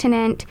the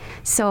continent.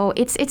 So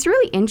it's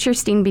really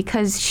interesting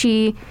because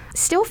she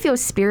still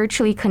feels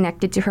spiritually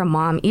connected to her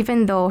mom,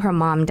 even though her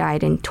mom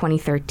died in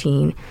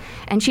 2013.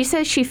 And she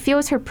says she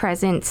feels her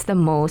presence the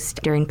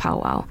most during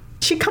powwow.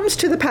 She comes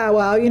to the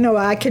powwow,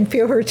 I can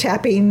feel her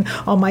tapping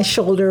on my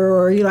shoulder,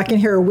 or, I can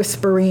hear her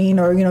whispering,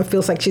 or, it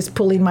feels like she's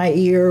pulling my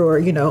ear,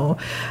 or,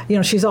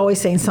 she's always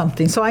saying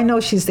something. So I know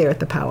she's there at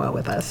the powwow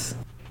with us.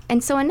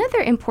 And so another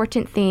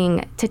important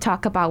thing to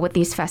talk about with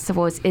these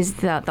festivals is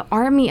the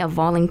army of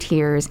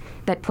volunteers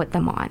that put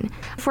them on.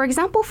 For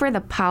example, for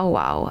the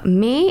powwow,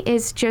 May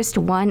is just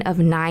one of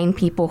 9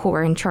 people who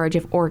are in charge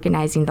of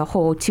organizing the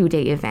whole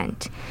 2-day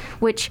event,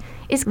 which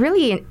is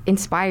really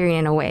inspiring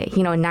in a way.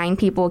 9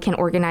 people can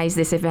organize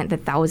this event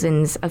that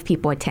thousands of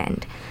people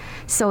attend.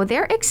 So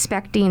they're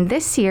expecting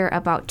this year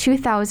about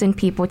 2,000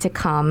 people to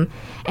come,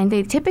 and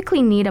they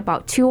typically need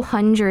about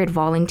 200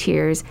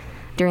 volunteers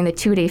during the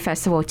 2-day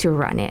festival to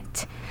run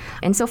it.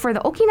 And so for the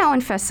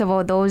Okinawan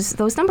Festival,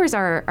 those numbers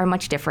are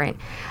much different.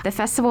 The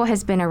festival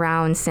has been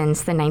around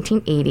since the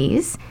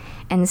 1980s.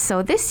 And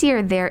so this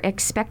year, they're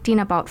expecting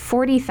about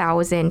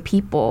 40,000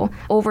 people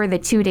over the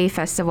 2-day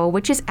festival,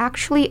 which is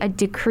actually a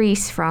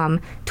decrease from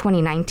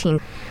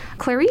 2019.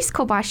 Clarice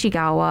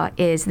Kobashigawa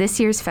is this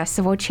year's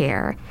festival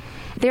chair.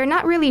 They're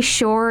not really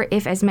sure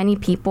if as many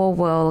people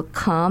will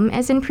come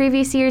as in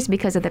previous years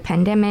because of the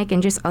pandemic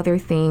and just other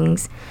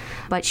things.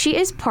 But she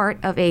is part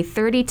of a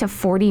 30 to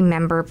 40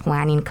 member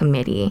planning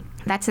committee.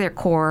 That's their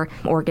core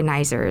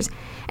organizers.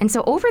 And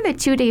so over the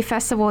 2-day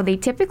festival, they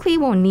typically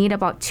will need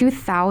about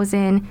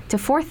 2,000 to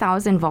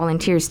 4,000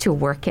 volunteers to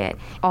work it.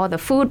 All the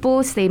food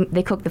booths,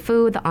 they cook the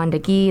food, the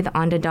ondagi, the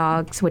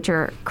ondadogs, which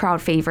are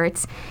crowd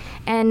favorites.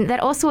 And that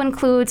also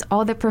includes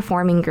all the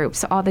performing groups,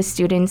 so all the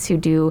students who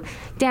do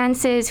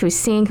dances, who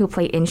sing, who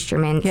play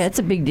instruments. Yeah, it's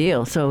a big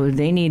deal. So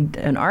they need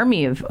an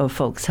army of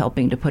folks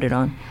helping to put it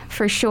on.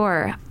 For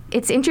sure.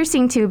 It's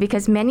interesting, too,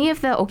 because many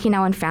of the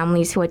Okinawan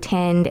families who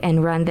attend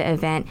and run the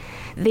event,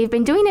 they've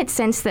been doing it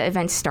since the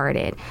event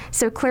started.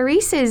 So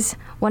Clarice is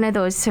one of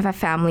those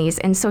families,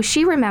 and so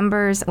she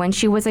remembers when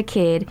she was a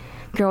kid,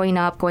 growing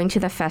up, going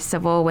to the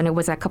festival when it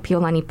was at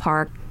Kapiolani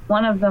Park.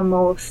 One of the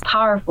most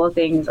powerful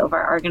things of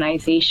our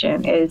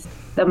organization is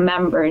the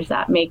members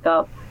that make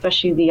up,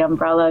 especially the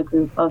umbrella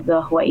group of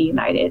the Hawaiʻi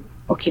United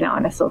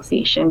Okinawan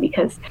Association,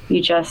 because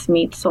you just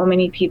meet so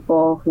many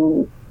people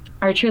who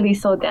are truly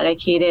so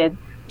dedicated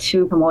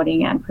to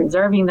promoting and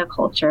preserving the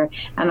culture.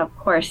 And of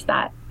course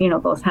that,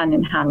 goes hand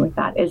in hand with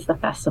that is the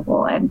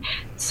festival. And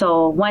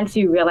so once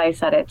you realize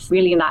that it's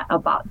really not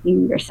about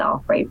you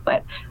yourself, right,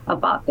 but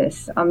about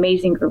this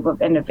amazing group of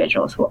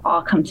individuals who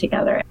all come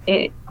together,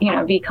 it,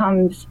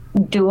 becomes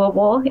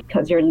doable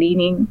because you're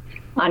leaning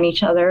on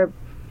each other.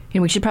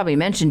 And we should probably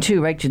mention,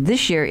 too, right,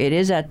 this year it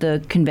is at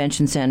the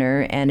convention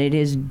center, and it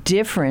is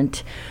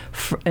different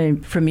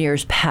from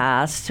years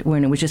past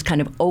when it was just kind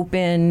of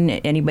open,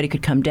 anybody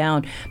could come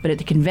down. But at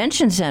the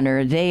convention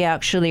center, they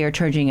actually are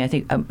charging, I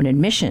think, an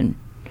admission.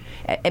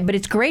 But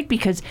it's great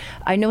because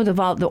I know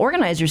the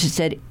organizers have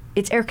said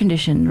it's air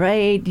conditioned,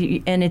 right?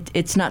 And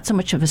it's not so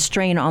much of a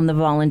strain on the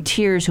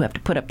volunteers who have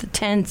to put up the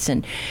tents.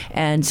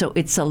 And so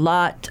it's a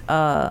lot,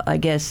 I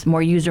guess,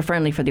 more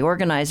user-friendly for the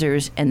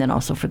organizers and then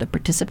also for the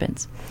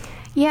participants.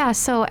 Yeah,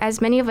 so as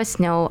many of us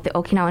know, the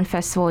Okinawan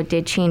Festival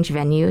did change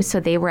venues.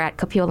 So they were at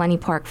Kapiolani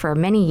Park for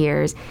many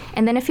years.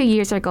 And then a few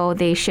years ago,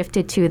 they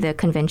shifted to the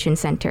convention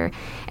center.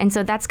 And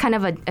so that's kind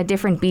of a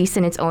different beast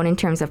in its own in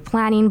terms of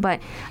planning. But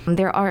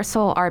there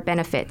also are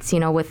benefits,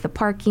 with the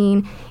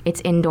parking,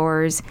 it's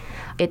indoors.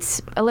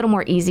 It's a little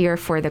more easier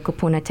for the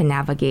kupuna to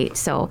navigate.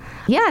 So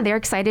yeah, they're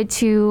excited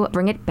to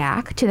bring it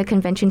back to the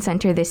convention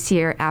center this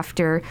year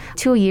after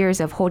 2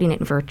 years of holding it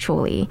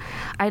virtually.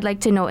 I'd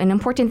like to know an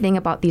important thing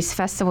about these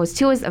festivals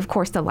too is, of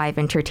course, the live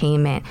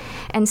entertainment.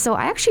 And so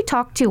I actually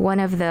talked to one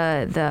of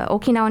the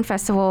Okinawan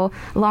Festival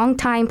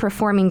longtime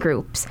performing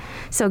groups.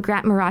 So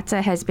Grant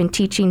Murata has been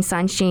teaching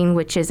sanshin,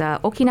 which is a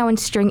Okinawan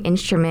string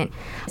instrument,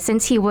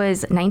 since he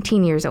was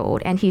 19 years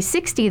old. And he's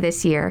 60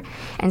 this year.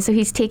 And so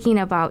he's taking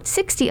about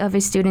 60 of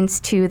his students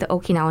to the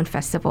Okinawan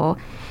Festival.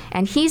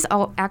 And he's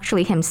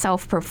actually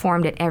himself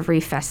performed at every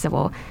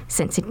festival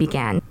since it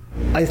began.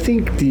 I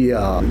think the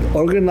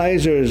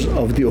organizers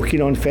of the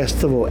Okinawan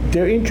Festival,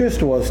 their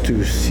interest was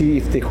to see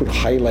if they could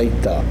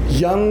highlight the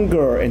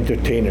younger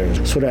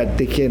entertainers so that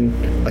they can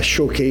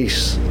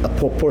showcase a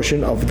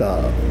proportion of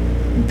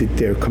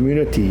their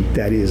community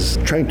that is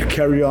trying to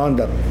carry on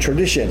that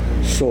tradition.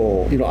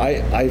 So,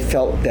 I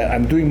felt that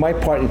I'm doing my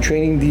part in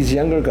training these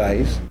younger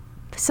guys.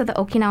 So the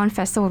Okinawan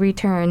Festival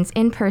returns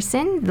in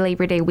person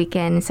Labor Day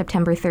weekend,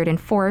 September 3rd and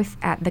 4th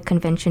at the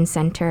Convention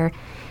Center.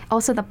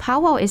 Also, the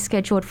powwow is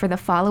scheduled for the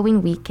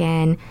following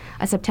weekend,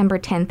 September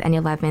 10th and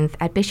 11th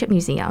at Bishop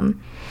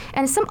Museum.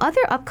 And some other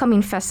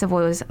upcoming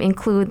festivals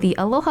include the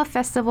Aloha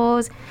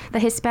Festivals, the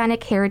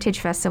Hispanic Heritage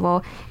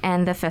Festival,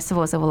 and the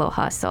Festivals of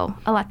Aloha. So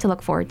a lot to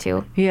look forward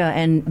to. Yeah,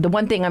 and the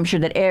one thing I'm sure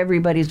that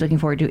everybody's looking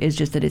forward to is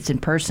just that it's in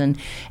person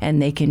and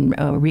they can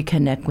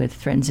reconnect with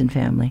friends and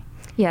family.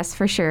 Yes,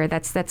 for sure.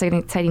 That's an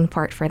exciting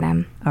part for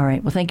them. All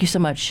right. Well, thank you so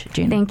much,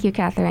 Jana. Thank you,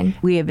 Catherine.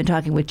 We have been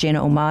talking with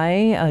Jana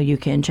Omai. You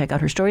can check out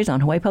her stories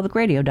on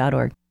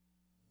hawaiipublicradio.org.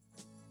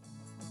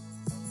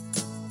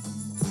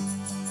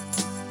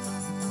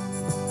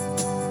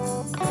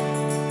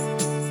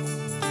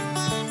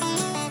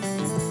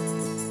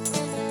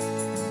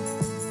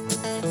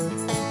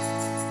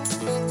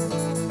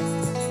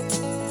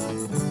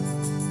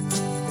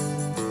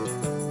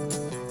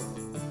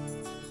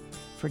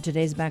 For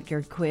today's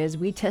Backyard Quiz,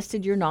 we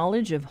tested your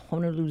knowledge of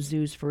Honolulu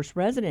Zoo's first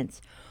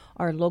residents.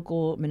 Our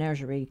local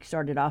menagerie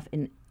started off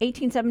in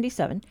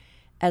 1877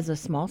 as a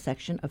small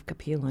section of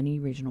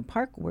Kapiolani Regional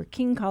Park where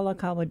King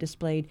Kalakaua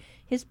displayed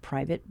his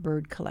private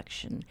bird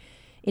collection.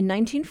 In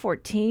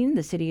 1914,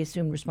 the city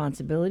assumed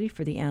responsibility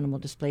for the animal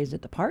displays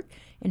at the park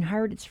and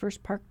hired its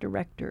first park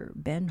director,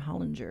 Ben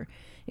Hollinger.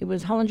 It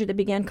was Hollinger that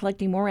began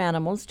collecting more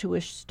animals to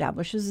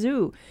establish a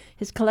zoo.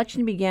 His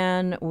collection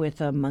began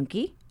with a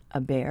monkey,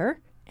 a bear,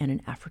 and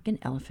an African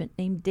elephant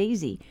named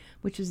Daisy,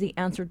 which is the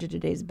answer to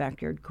today's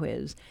Backyard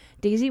Quiz.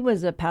 Daisy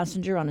was a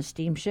passenger on a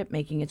steamship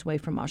making its way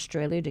from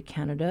Australia to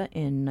Canada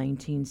in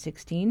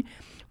 1916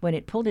 when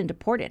it pulled into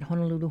port at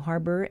Honolulu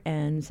Harbor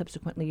and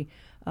subsequently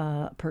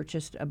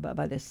purchased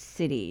by the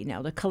city.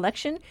 Now, the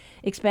collection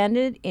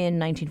expanded in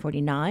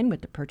 1949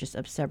 with the purchase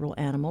of several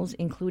animals,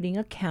 including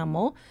a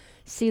camel,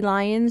 sea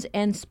lions,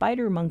 and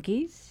spider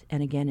monkeys,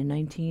 and again in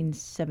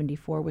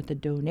 1974 with the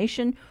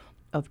donation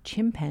of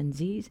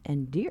chimpanzees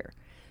and deer.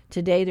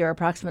 Today, there are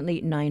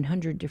approximately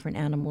 900 different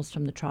animals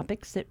from the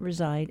tropics that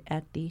reside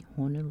at the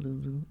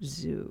Honolulu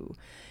Zoo.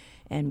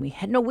 And we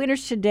had no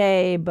winners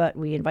today, but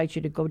we invite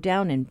you to go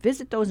down and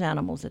visit those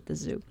animals at the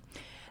zoo.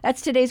 That's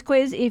today's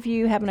quiz. If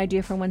you have an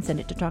idea for one, send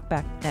it to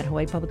talkback at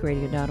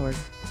hawaiipublicradio.org.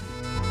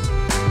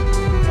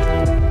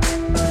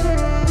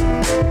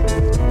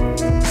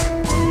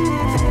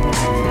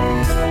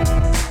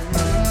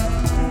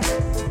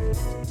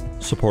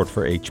 Support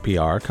for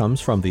HPR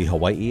comes from the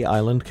Hawaii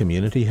Island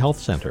Community Health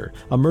Center,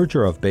 a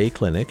merger of Bay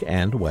Clinic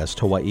and West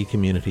Hawaii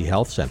Community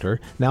Health Center,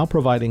 now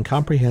providing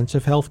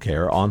comprehensive health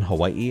care on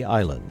Hawaii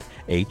Island.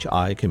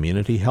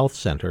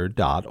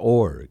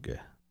 hicommunityhealthcenter.org.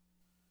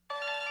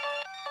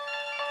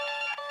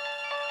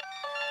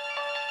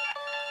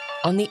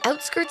 On the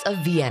outskirts of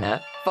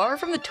Vienna, far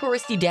from the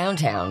touristy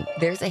downtown,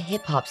 there's a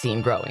hip-hop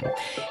scene growing.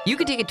 You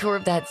can take a tour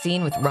of that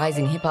scene with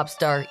rising hip-hop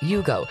star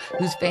Hugo,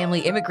 whose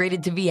family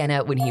immigrated to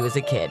Vienna when he was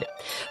a kid.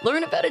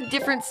 Learn about a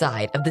different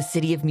side of the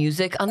city of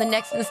music on the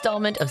next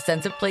installment of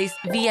Sense of Place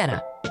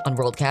Vienna on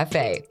World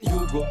Cafe.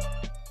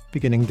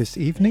 Beginning this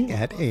evening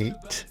at 8.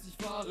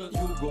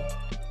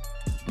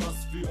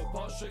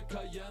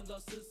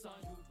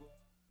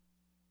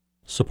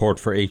 Support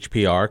for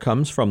HPR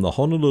comes from the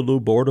Honolulu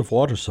Board of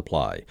Water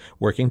Supply,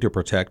 working to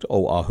protect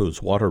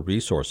Oahu's water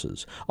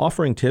resources,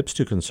 offering tips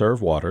to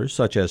conserve water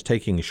such as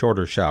taking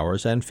shorter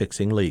showers and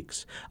fixing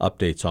leaks.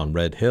 Updates on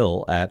Red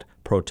Hill at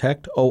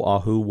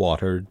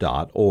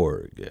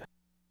protectoahuwater.org.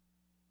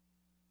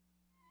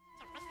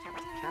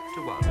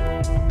 Chapter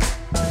 1.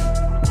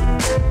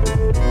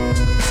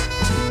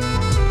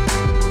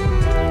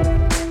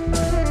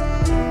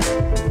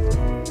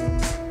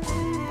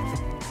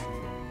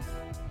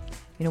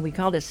 You know, we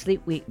call this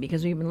Sleep Week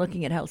because we've been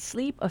looking at how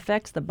sleep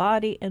affects the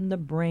body and the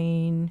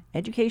brain,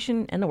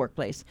 education, and the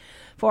workplace.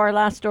 For our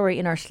last story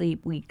in our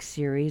Sleep Week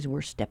series,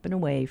 we're stepping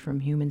away from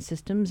human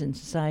systems and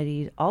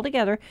societies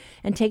altogether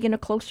and taking a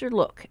closer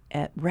look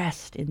at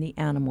rest in the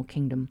animal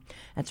kingdom.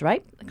 That's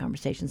right, the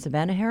Conversation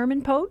Savannah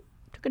Harriman-Pote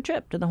took a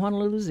trip to the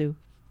Honolulu Zoo.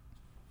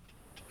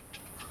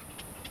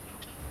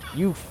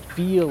 You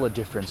feel a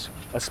difference,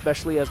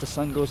 especially as the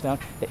sun goes down.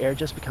 The air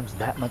just becomes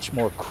that much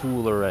more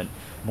cooler and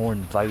more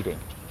inviting.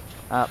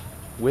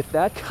 With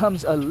that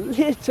comes a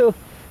little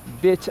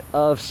bit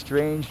of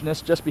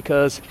strangeness just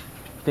because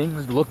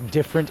things look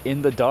different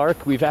in the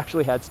dark. We've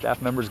actually had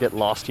staff members get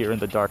lost here in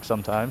the dark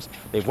sometimes.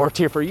 They've worked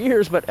here for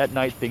years, but at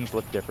night things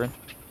look different.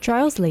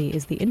 Charles Lee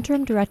is the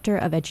Interim Director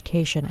of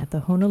Education at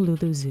the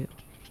Honolulu Zoo.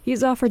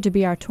 He's offered to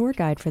be our tour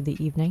guide for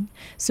the evening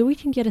so we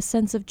can get a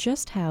sense of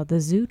just how the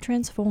zoo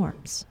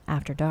transforms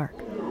after dark.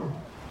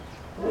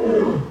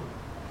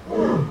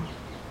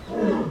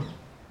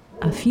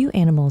 A few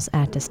animals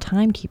act as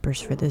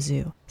timekeepers for the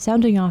zoo,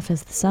 sounding off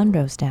as the sun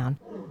goes down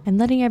and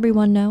letting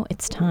everyone know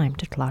it's time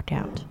to clock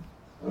out.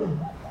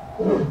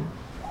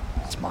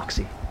 It's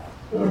Moxie.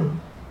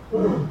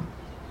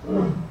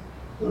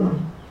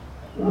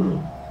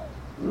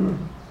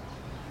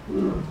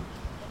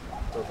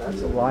 So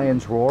that's a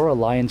lion's roar, a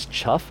lion's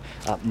chuff.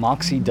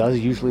 Moxie does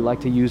usually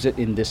like to use it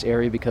in this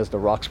area because the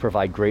rocks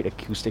provide great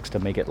acoustics to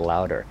make it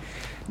louder.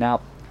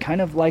 Now, kind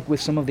of like with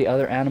some of the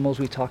other animals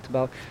we talked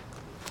about,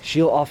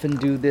 she'll often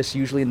do this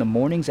usually in the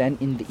mornings and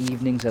in the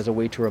evenings as a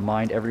way to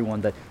remind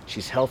everyone that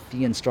she's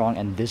healthy and strong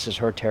and this is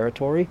her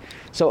territory.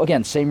 So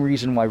again, same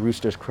reason why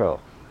roosters crow.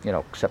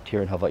 Except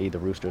here in Hawaii, the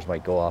roosters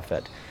might go off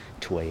at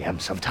 2 a.m.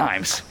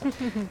 sometimes.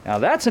 Now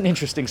that's an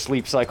interesting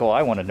sleep cycle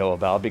I want to know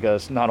about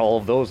because not all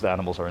of those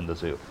animals are in the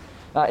zoo.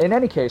 In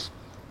any case,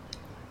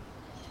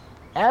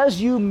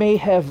 as you may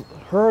have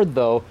heard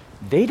though,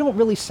 they don't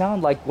really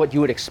sound like what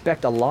you would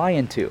expect a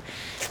lion to.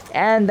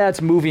 And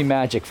that's movie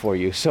magic for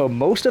you. So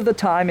most of the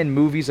time in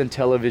movies and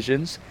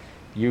televisions,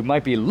 you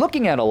might be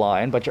looking at a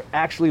lion, but you're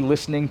actually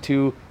listening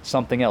to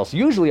something else.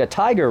 Usually a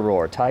tiger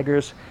roar.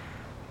 Tigers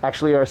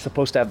actually are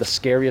supposed to have the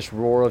scariest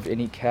roar of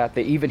any cat.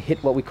 They even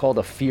hit what we call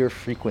the fear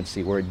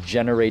frequency, where it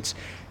generates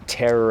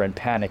terror and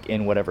panic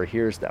in whatever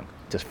hears them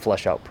to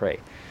flush out prey.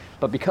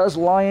 But because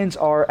lions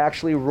are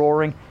actually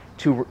roaring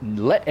to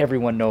let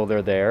everyone know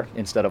they're there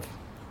instead of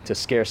to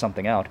scare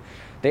something out,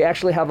 they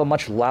actually have a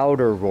much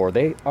louder roar.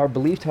 They are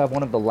believed to have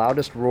one of the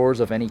loudest roars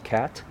of any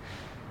cat.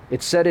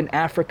 It's said in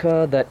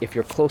Africa that if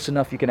you're close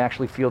enough, you can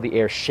actually feel the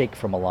air shake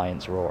from a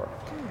lion's roar.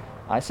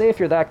 I say if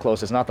you're that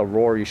close, it's not the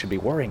roar you should be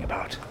worrying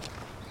about.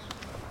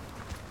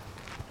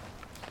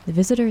 The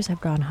visitors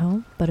have gone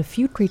home, but a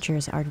few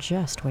creatures are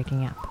just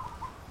waking up.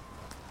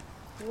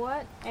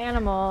 What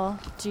animal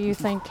do you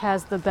think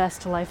has the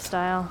best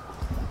lifestyle?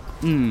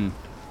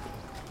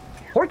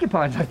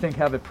 Porcupines, I think,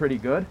 have it pretty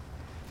good.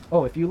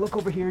 Oh, if you look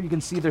over here, you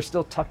can see they're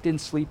still tucked in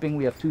sleeping.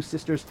 We have two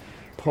sisters,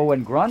 Poe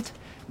and Grunt.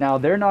 Now,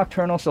 they're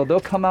nocturnal, so they'll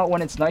come out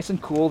when it's nice and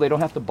cool. They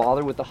don't have to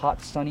bother with the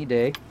hot, sunny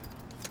day.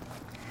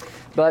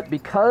 But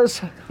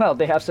because,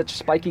 they have such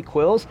spiky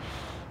quills,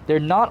 they're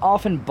not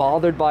often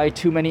bothered by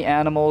too many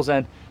animals,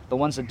 and the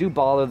ones that do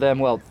bother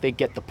them, they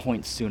get the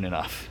point soon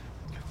enough.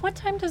 What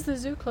time does the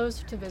zoo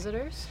close to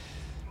visitors?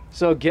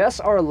 So guests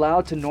are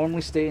allowed to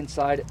normally stay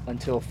inside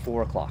until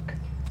 4 o'clock.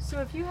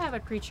 So if you have a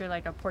creature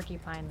like a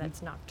porcupine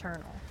that's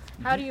nocturnal,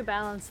 how do you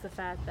balance the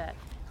fact that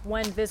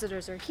when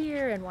visitors are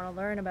here and want to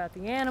learn about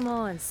the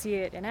animal and see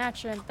it in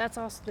action, that's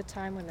also the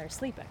time when they're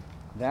sleeping?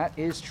 That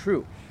is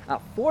true.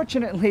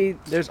 Fortunately,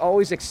 there's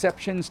always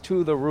exceptions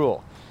to the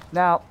rule.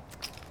 Now,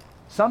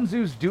 some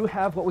zoos do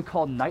have what we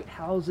call night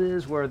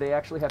houses, where they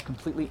actually have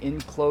completely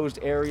enclosed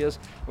areas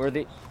where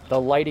the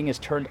lighting is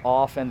turned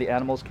off and the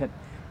animals can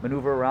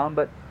maneuver around.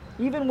 But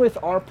even with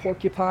our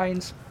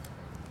porcupines,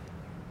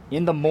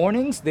 in the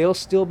mornings, they'll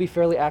still be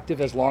fairly active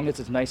as long as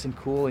it's nice and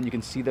cool and you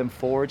can see them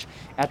forage.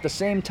 At the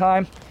same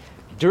time,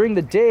 during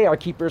the day, our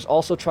keepers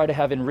also try to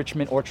have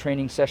enrichment or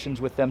training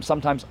sessions with them,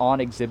 sometimes on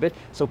exhibit,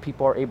 so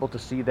people are able to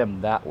see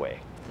them that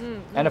way.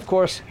 And of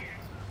course,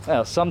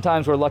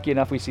 sometimes we're lucky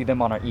enough we see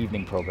them on our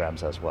evening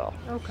programs as well.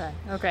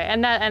 Okay.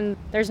 And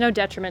there's no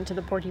detriment to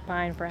the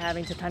porcupine for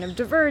having to kind of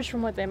diverge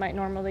from what they might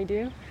normally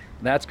do?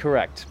 That's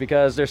correct,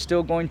 because they're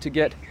still going to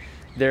get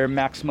their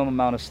maximum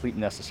amount of sleep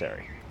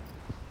necessary.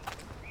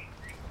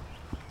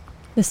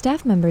 The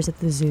staff members at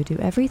the zoo do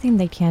everything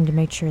they can to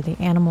make sure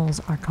the animals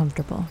are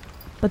comfortable,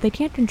 but they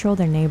can't control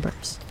their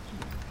neighbors.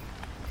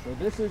 So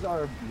this is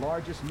our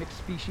largest mixed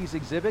species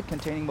exhibit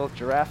containing both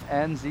giraffe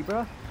and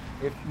zebra.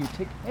 If you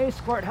take, hey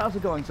Squirt, how's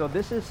it going? So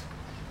this is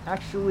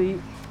actually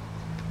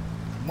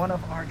one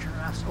of our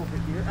giraffes over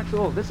here.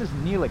 Actually, this is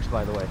Neelix,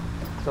 by the way.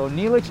 So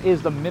Neelix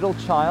is the middle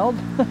child.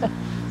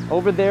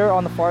 Over there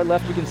on the far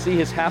left, you can see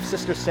his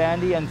half-sister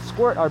Sandy, and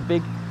Squirt, our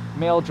big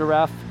male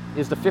giraffe,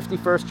 is the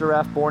 51st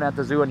giraffe born at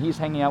the zoo, and he's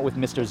hanging out with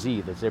Mr.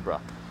 Z, the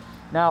zebra.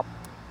 Now,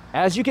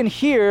 as you can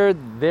hear,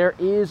 there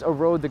is a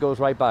road that goes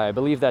right by. I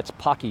believe that's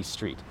Pocky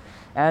Street.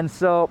 And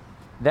so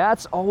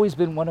that's always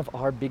been one of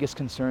our biggest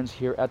concerns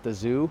here at the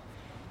zoo.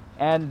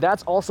 And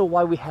that's also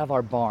why we have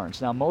our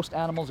barns. Now, most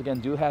animals, again,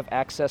 do have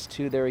access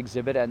to their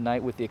exhibit at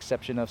night, with the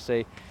exception of,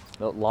 say,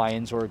 the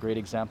lions are a great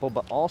example,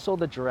 but also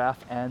the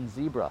giraffe and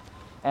zebra.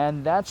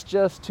 And that's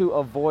just to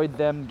avoid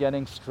them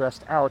getting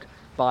stressed out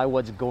by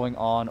what's going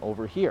on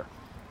over here.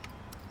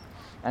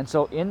 And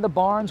so in the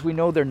barns, we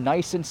know they're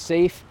nice and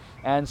safe,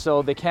 and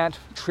so they can't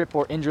trip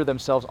or injure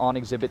themselves on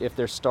exhibit if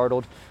they're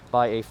startled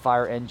by a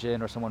fire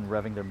engine or someone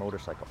revving their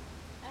motorcycle.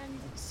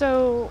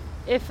 So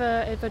if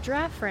a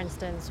giraffe, for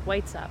instance,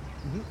 wakes up,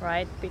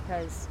 right,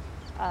 because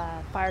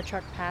a fire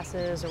truck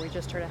passes or we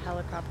just heard a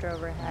helicopter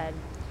overhead,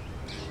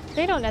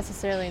 they don't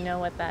necessarily know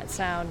what that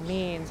sound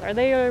means. Are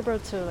they able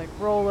to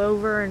roll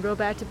over and go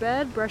back to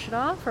bed, brush it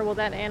off, or will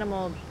that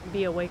animal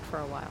be awake for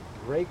a while?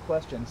 Great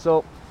question.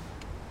 So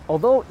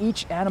although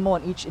each animal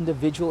and each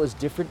individual is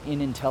different in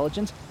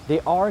intelligence, they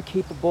are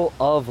capable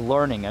of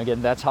learning.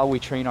 Again, that's how we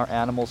train our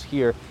animals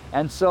here.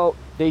 And so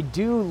they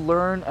do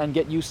learn and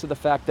get used to the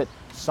fact that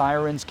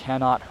sirens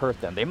cannot hurt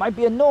them. They might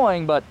be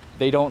annoying, but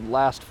they don't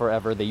last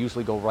forever. They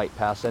usually go right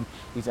past, and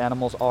these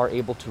animals are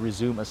able to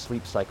resume a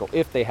sleep cycle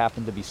if they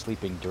happen to be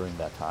sleeping during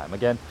that time.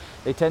 Again,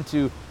 they tend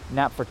to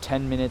nap for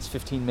 10 minutes,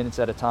 15 minutes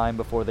at a time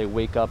before they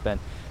wake up and,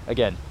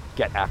 again,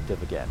 get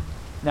active again.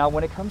 Now,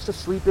 when it comes to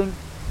sleeping,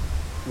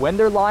 when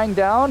they're lying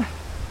down,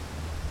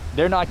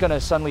 they're not going to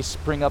suddenly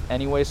spring up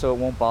anyway, so it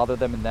won't bother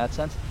them in that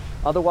sense.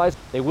 Otherwise,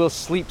 they will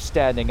sleep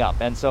standing up.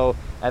 And so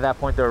at that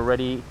point, they're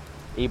already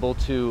able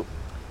to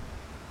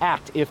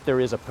act if there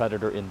is a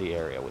predator in the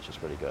area, which is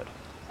pretty good.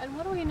 And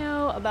what do we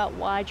know about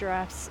why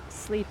giraffes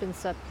sleep in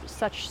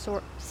such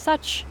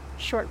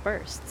short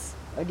bursts?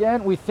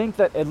 Again, we think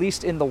that at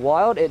least in the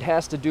wild, it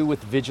has to do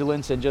with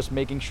vigilance and just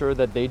making sure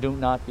that they do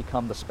not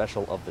become the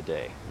special of the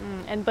day.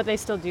 But they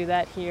still do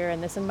that here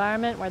in this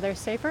environment where they're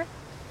safer?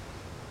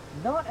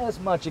 Not as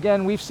much.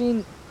 Again, we've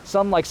seen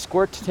some like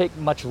squirt take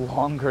much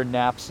longer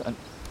naps,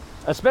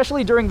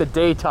 especially during the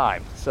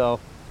daytime. So,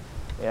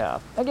 yeah.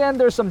 Again,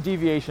 there's some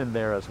deviation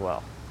there as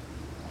well.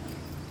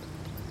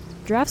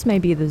 Giraffes may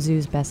be the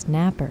zoo's best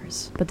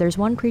nappers, but there's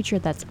one creature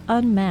that's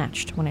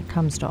unmatched when it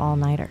comes to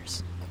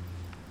all-nighters.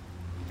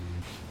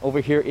 Over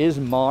here is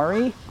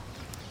Mari.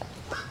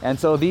 And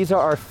so these are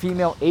our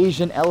female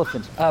Asian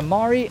elephants.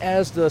 Mari,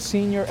 as the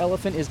senior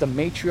elephant, is the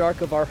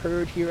matriarch of our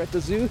herd here at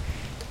the zoo.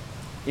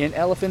 In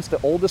elephants,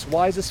 the oldest,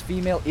 wisest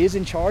female is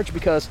in charge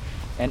because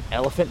an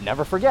elephant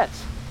never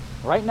forgets.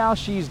 Right now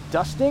she's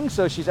dusting,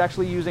 so she's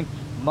actually using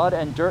mud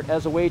and dirt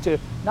as a way to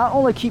not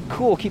only keep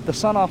cool, keep the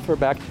sun off her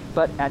back,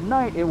 but at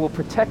night it will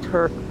protect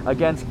her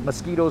against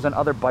mosquitoes and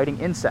other biting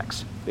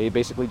insects. They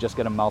basically just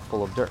get a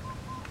mouthful of dirt.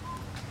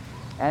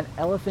 And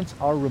elephants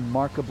are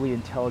remarkably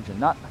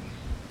intelligent. I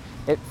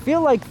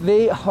feel like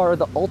they are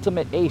the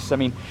ultimate ace. I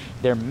mean,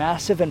 they're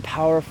massive and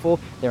powerful,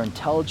 they're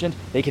intelligent,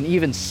 they can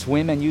even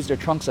swim and use their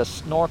trunks as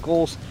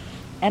snorkels.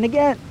 And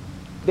again,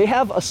 they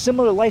have a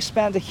similar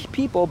lifespan to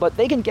people, but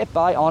they can get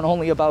by on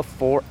only about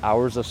 4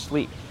 hours of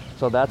sleep.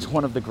 So that's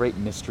one of the great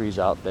mysteries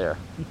out there.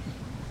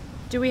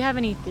 Do we have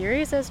any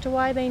theories as to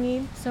why they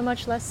need so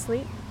much less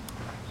sleep?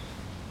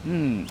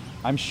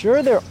 I'm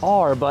sure there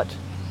are, but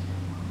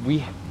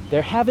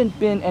there haven't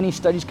been any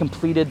studies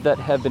completed that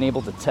have been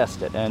able to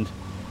test it. And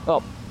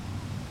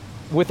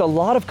with a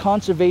lot of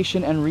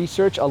conservation and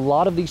research, a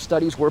lot of these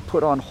studies were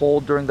put on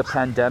hold during the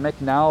pandemic.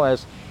 Now,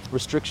 as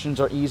restrictions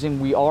are easing,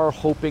 we are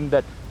hoping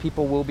that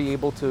people will be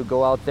able to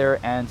go out there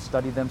and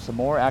study them some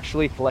more,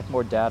 actually collect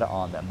more data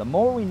on them. The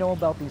more we know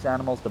about these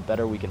animals, the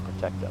better we can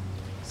protect them.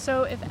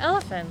 So if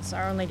elephants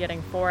are only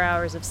getting 4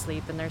 hours of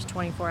sleep and there's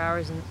 24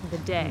 hours in the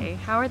day,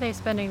 how are they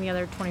spending the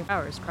other 20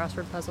 hours?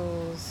 Crossword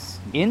puzzles?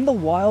 In the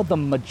wild, the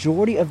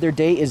majority of their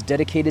day is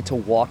dedicated to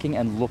walking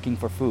and looking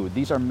for food.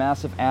 These are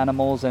massive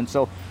animals, and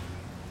so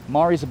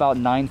Mari's about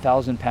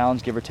 9,000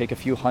 pounds, give or take a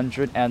few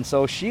hundred, and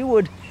so she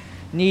would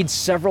need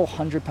several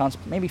hundred pounds,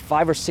 maybe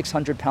 500 or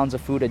 600 pounds of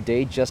food a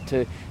day just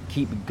to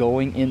keep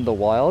going in the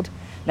wild.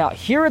 Now,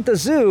 here at the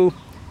zoo,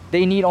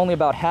 they need only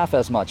about half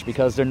as much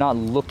because they're not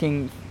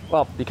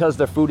because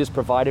their food is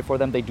provided for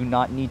them, they do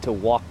not need to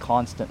walk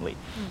constantly.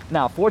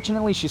 Now,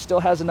 fortunately, she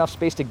still has enough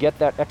space to get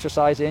that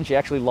exercise in. She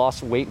actually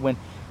lost weight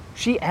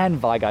she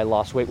and Vaigai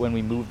lost weight when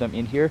we moved them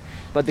in here.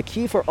 But the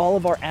key for all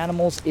of our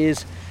animals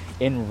is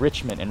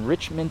enrichment.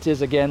 Enrichment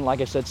is, again,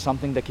 like I said,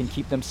 something that can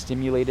keep them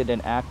stimulated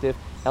and active.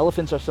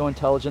 Elephants are so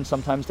intelligent,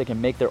 sometimes they can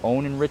make their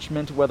own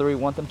enrichment, whether we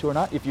want them to or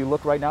not. If you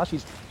look right now,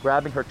 she's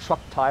grabbing her truck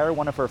tire,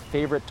 one of her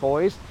favorite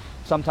toys.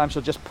 Sometimes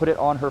she'll just put it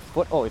on her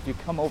foot. Oh, if you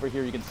come over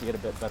here, you can see it a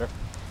bit better.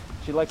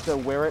 She likes to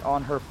wear it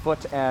on her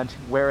foot and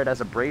wear it as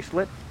a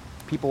bracelet.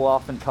 People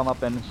often come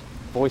up and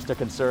voice their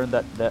concern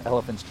that the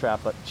elephant's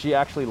trapped, but she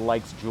actually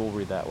likes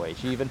jewelry that way.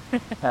 She even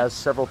has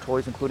several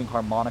toys, including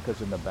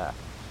harmonicas in the back.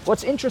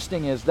 What's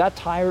interesting is that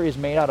tire is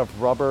made out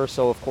of rubber,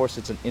 so of course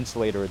it's an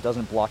insulator. It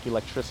doesn't block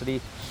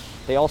electricity.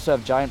 They also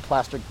have giant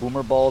plastic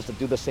boomer balls that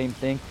do the same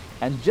thing.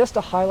 And just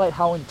to highlight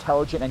how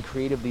intelligent and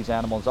creative these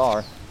animals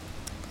are,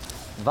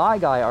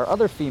 Vaigai, our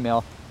other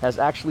female, has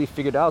actually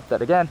figured out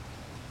that, again,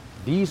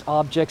 these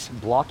objects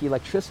block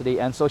electricity,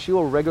 and so she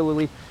will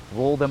regularly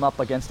roll them up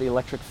against the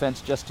electric fence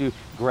just to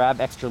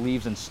grab extra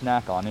leaves and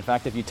snack on. In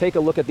fact, if you take a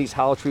look at these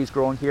hollow trees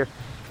growing here,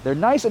 they're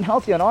nice and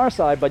healthy on our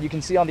side, but you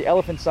can see on the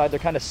elephant side, they're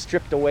kind of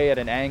stripped away at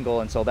an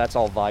angle, and so that's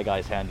all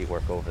Vaigai's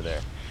handiwork over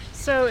there.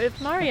 So if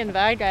Mari and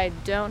Vaigai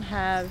don't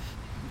have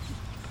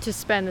to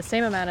spend the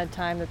same amount of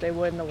time that they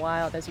would in the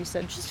wild, as you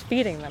said, just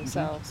feeding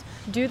themselves,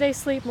 do they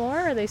sleep more,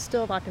 or are they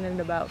still clocking in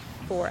about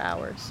 4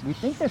 hours? We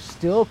think they're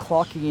still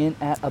clocking in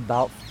at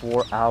about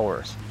 4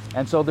 hours.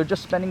 And so they're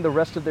just spending the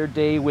rest of their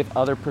day with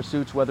other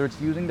pursuits, whether it's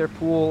using their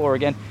pool or,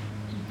 again,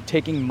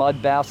 taking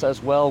mud baths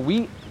as well.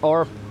 We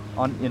are,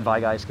 in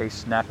Vaigai's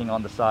case, snacking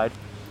on the side.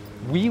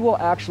 We will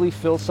actually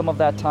fill some of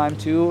that time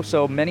too.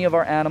 So many of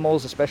our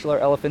animals, especially our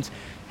elephants,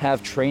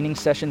 have training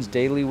sessions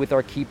daily with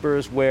our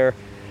keepers where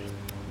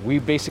we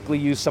basically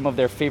use some of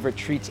their favorite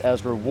treats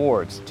as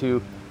rewards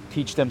to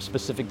teach them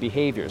specific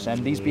behaviors.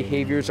 And these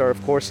behaviors are, of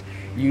course,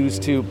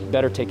 used to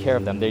better take care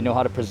of them. They know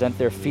how to present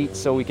their feet,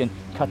 so we can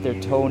cut their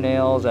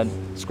toenails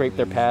and scrape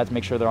their pads,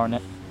 make sure there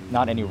aren't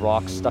not any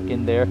rocks stuck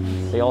in there.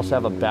 They also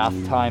have a bath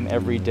time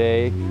every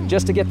day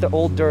just to get the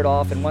old dirt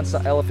off. And once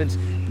the elephant's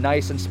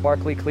nice and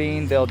sparkly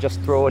clean, they'll just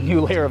throw a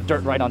new layer of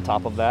dirt right on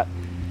top of that.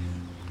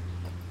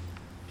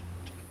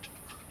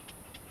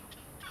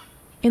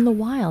 In the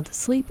wild,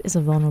 sleep is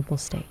a vulnerable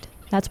state.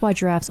 That's why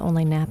giraffes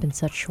only nap in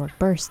such short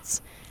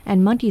bursts,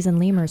 and monkeys and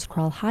lemurs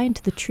crawl high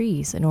into the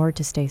trees in order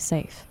to stay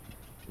safe.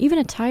 Even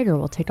a tiger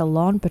will take a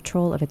long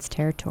patrol of its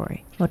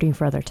territory, looking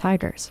for other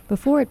tigers,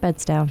 before it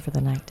beds down for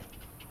the night.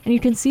 And you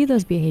can see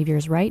those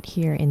behaviors right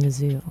here in the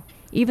zoo,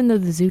 even though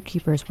the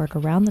zookeepers work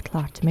around the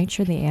clock to make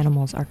sure the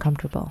animals are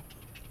comfortable.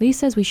 Lee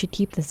says we should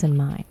keep this in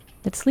mind,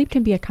 that sleep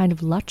can be a kind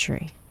of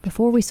luxury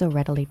before we so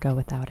readily go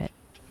without it.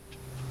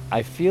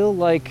 I feel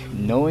like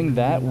knowing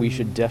that, we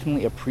should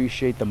definitely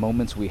appreciate the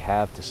moments we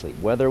have to sleep,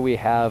 whether we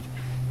have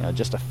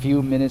just a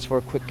few minutes for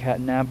a quick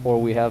cat nap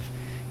or we have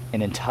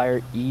an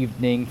entire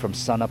evening from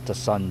sunup to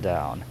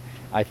sundown.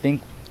 I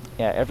think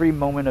every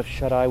moment of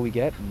shut-eye we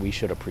get, we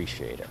should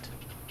appreciate it.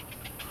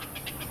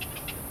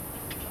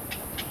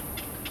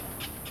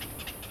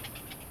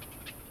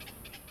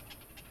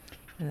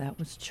 That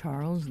was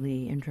Charles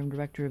Lee, Interim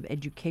Director of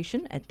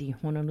Education at the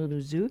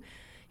Honolulu Zoo.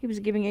 He was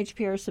giving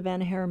HPR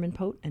Savannah Harriman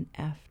Pote an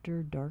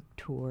After Dark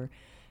tour.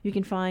 You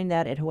can find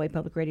that at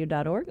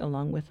hawaiipublicradio.org,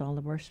 along with all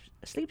of our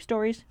sleep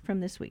stories from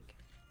this week.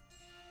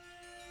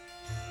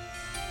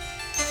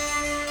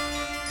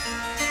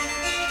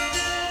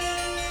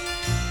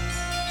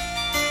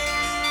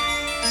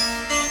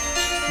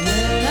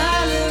 When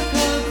I look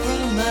up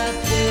from my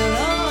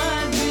pillow,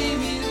 I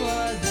dream you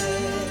are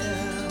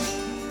there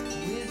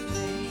with me.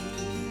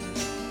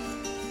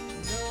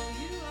 Though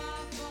you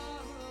are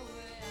far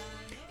away.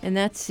 And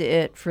that's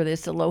it for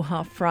this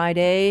Aloha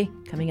Friday.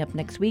 Coming up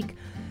next week,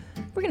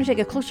 we're going to take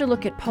a closer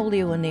look at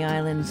polio in the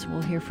islands.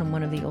 We'll hear from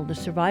one of the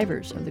oldest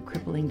survivors of the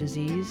crippling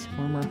disease,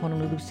 former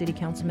Honolulu City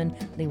Councilman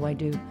Lee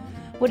Waidu.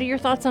 What are your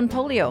thoughts on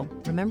polio?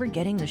 Remember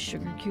getting the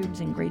sugar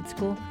cubes in grade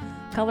school?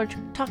 Call our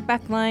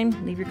talkback line.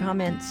 Leave your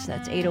comments.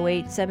 That's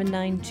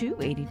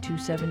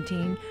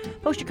 808-792-8217.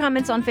 Post your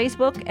comments on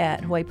Facebook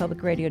at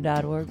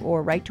hawaiipublicradio.org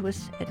or write to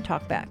us at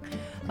talkback.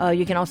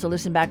 You can also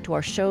listen back to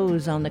our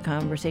shows on the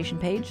conversation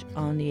page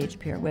on the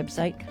HPR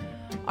website.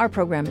 Our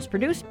program is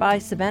produced by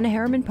Savannah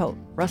Harriman Pote,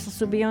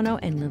 Russell Subiano,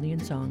 and Lillian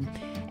Song.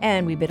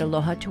 And we bid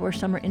aloha to our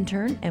summer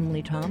intern,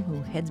 Emily Tom,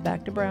 who heads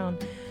back to Brown.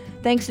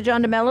 Thanks to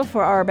John DeMello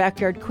for our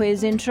backyard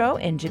quiz intro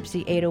and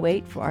Gypsy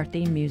 808 for our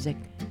theme music.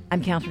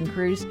 I'm Catherine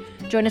Cruz.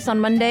 Join us on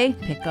Monday.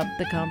 Pick up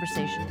the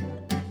conversation.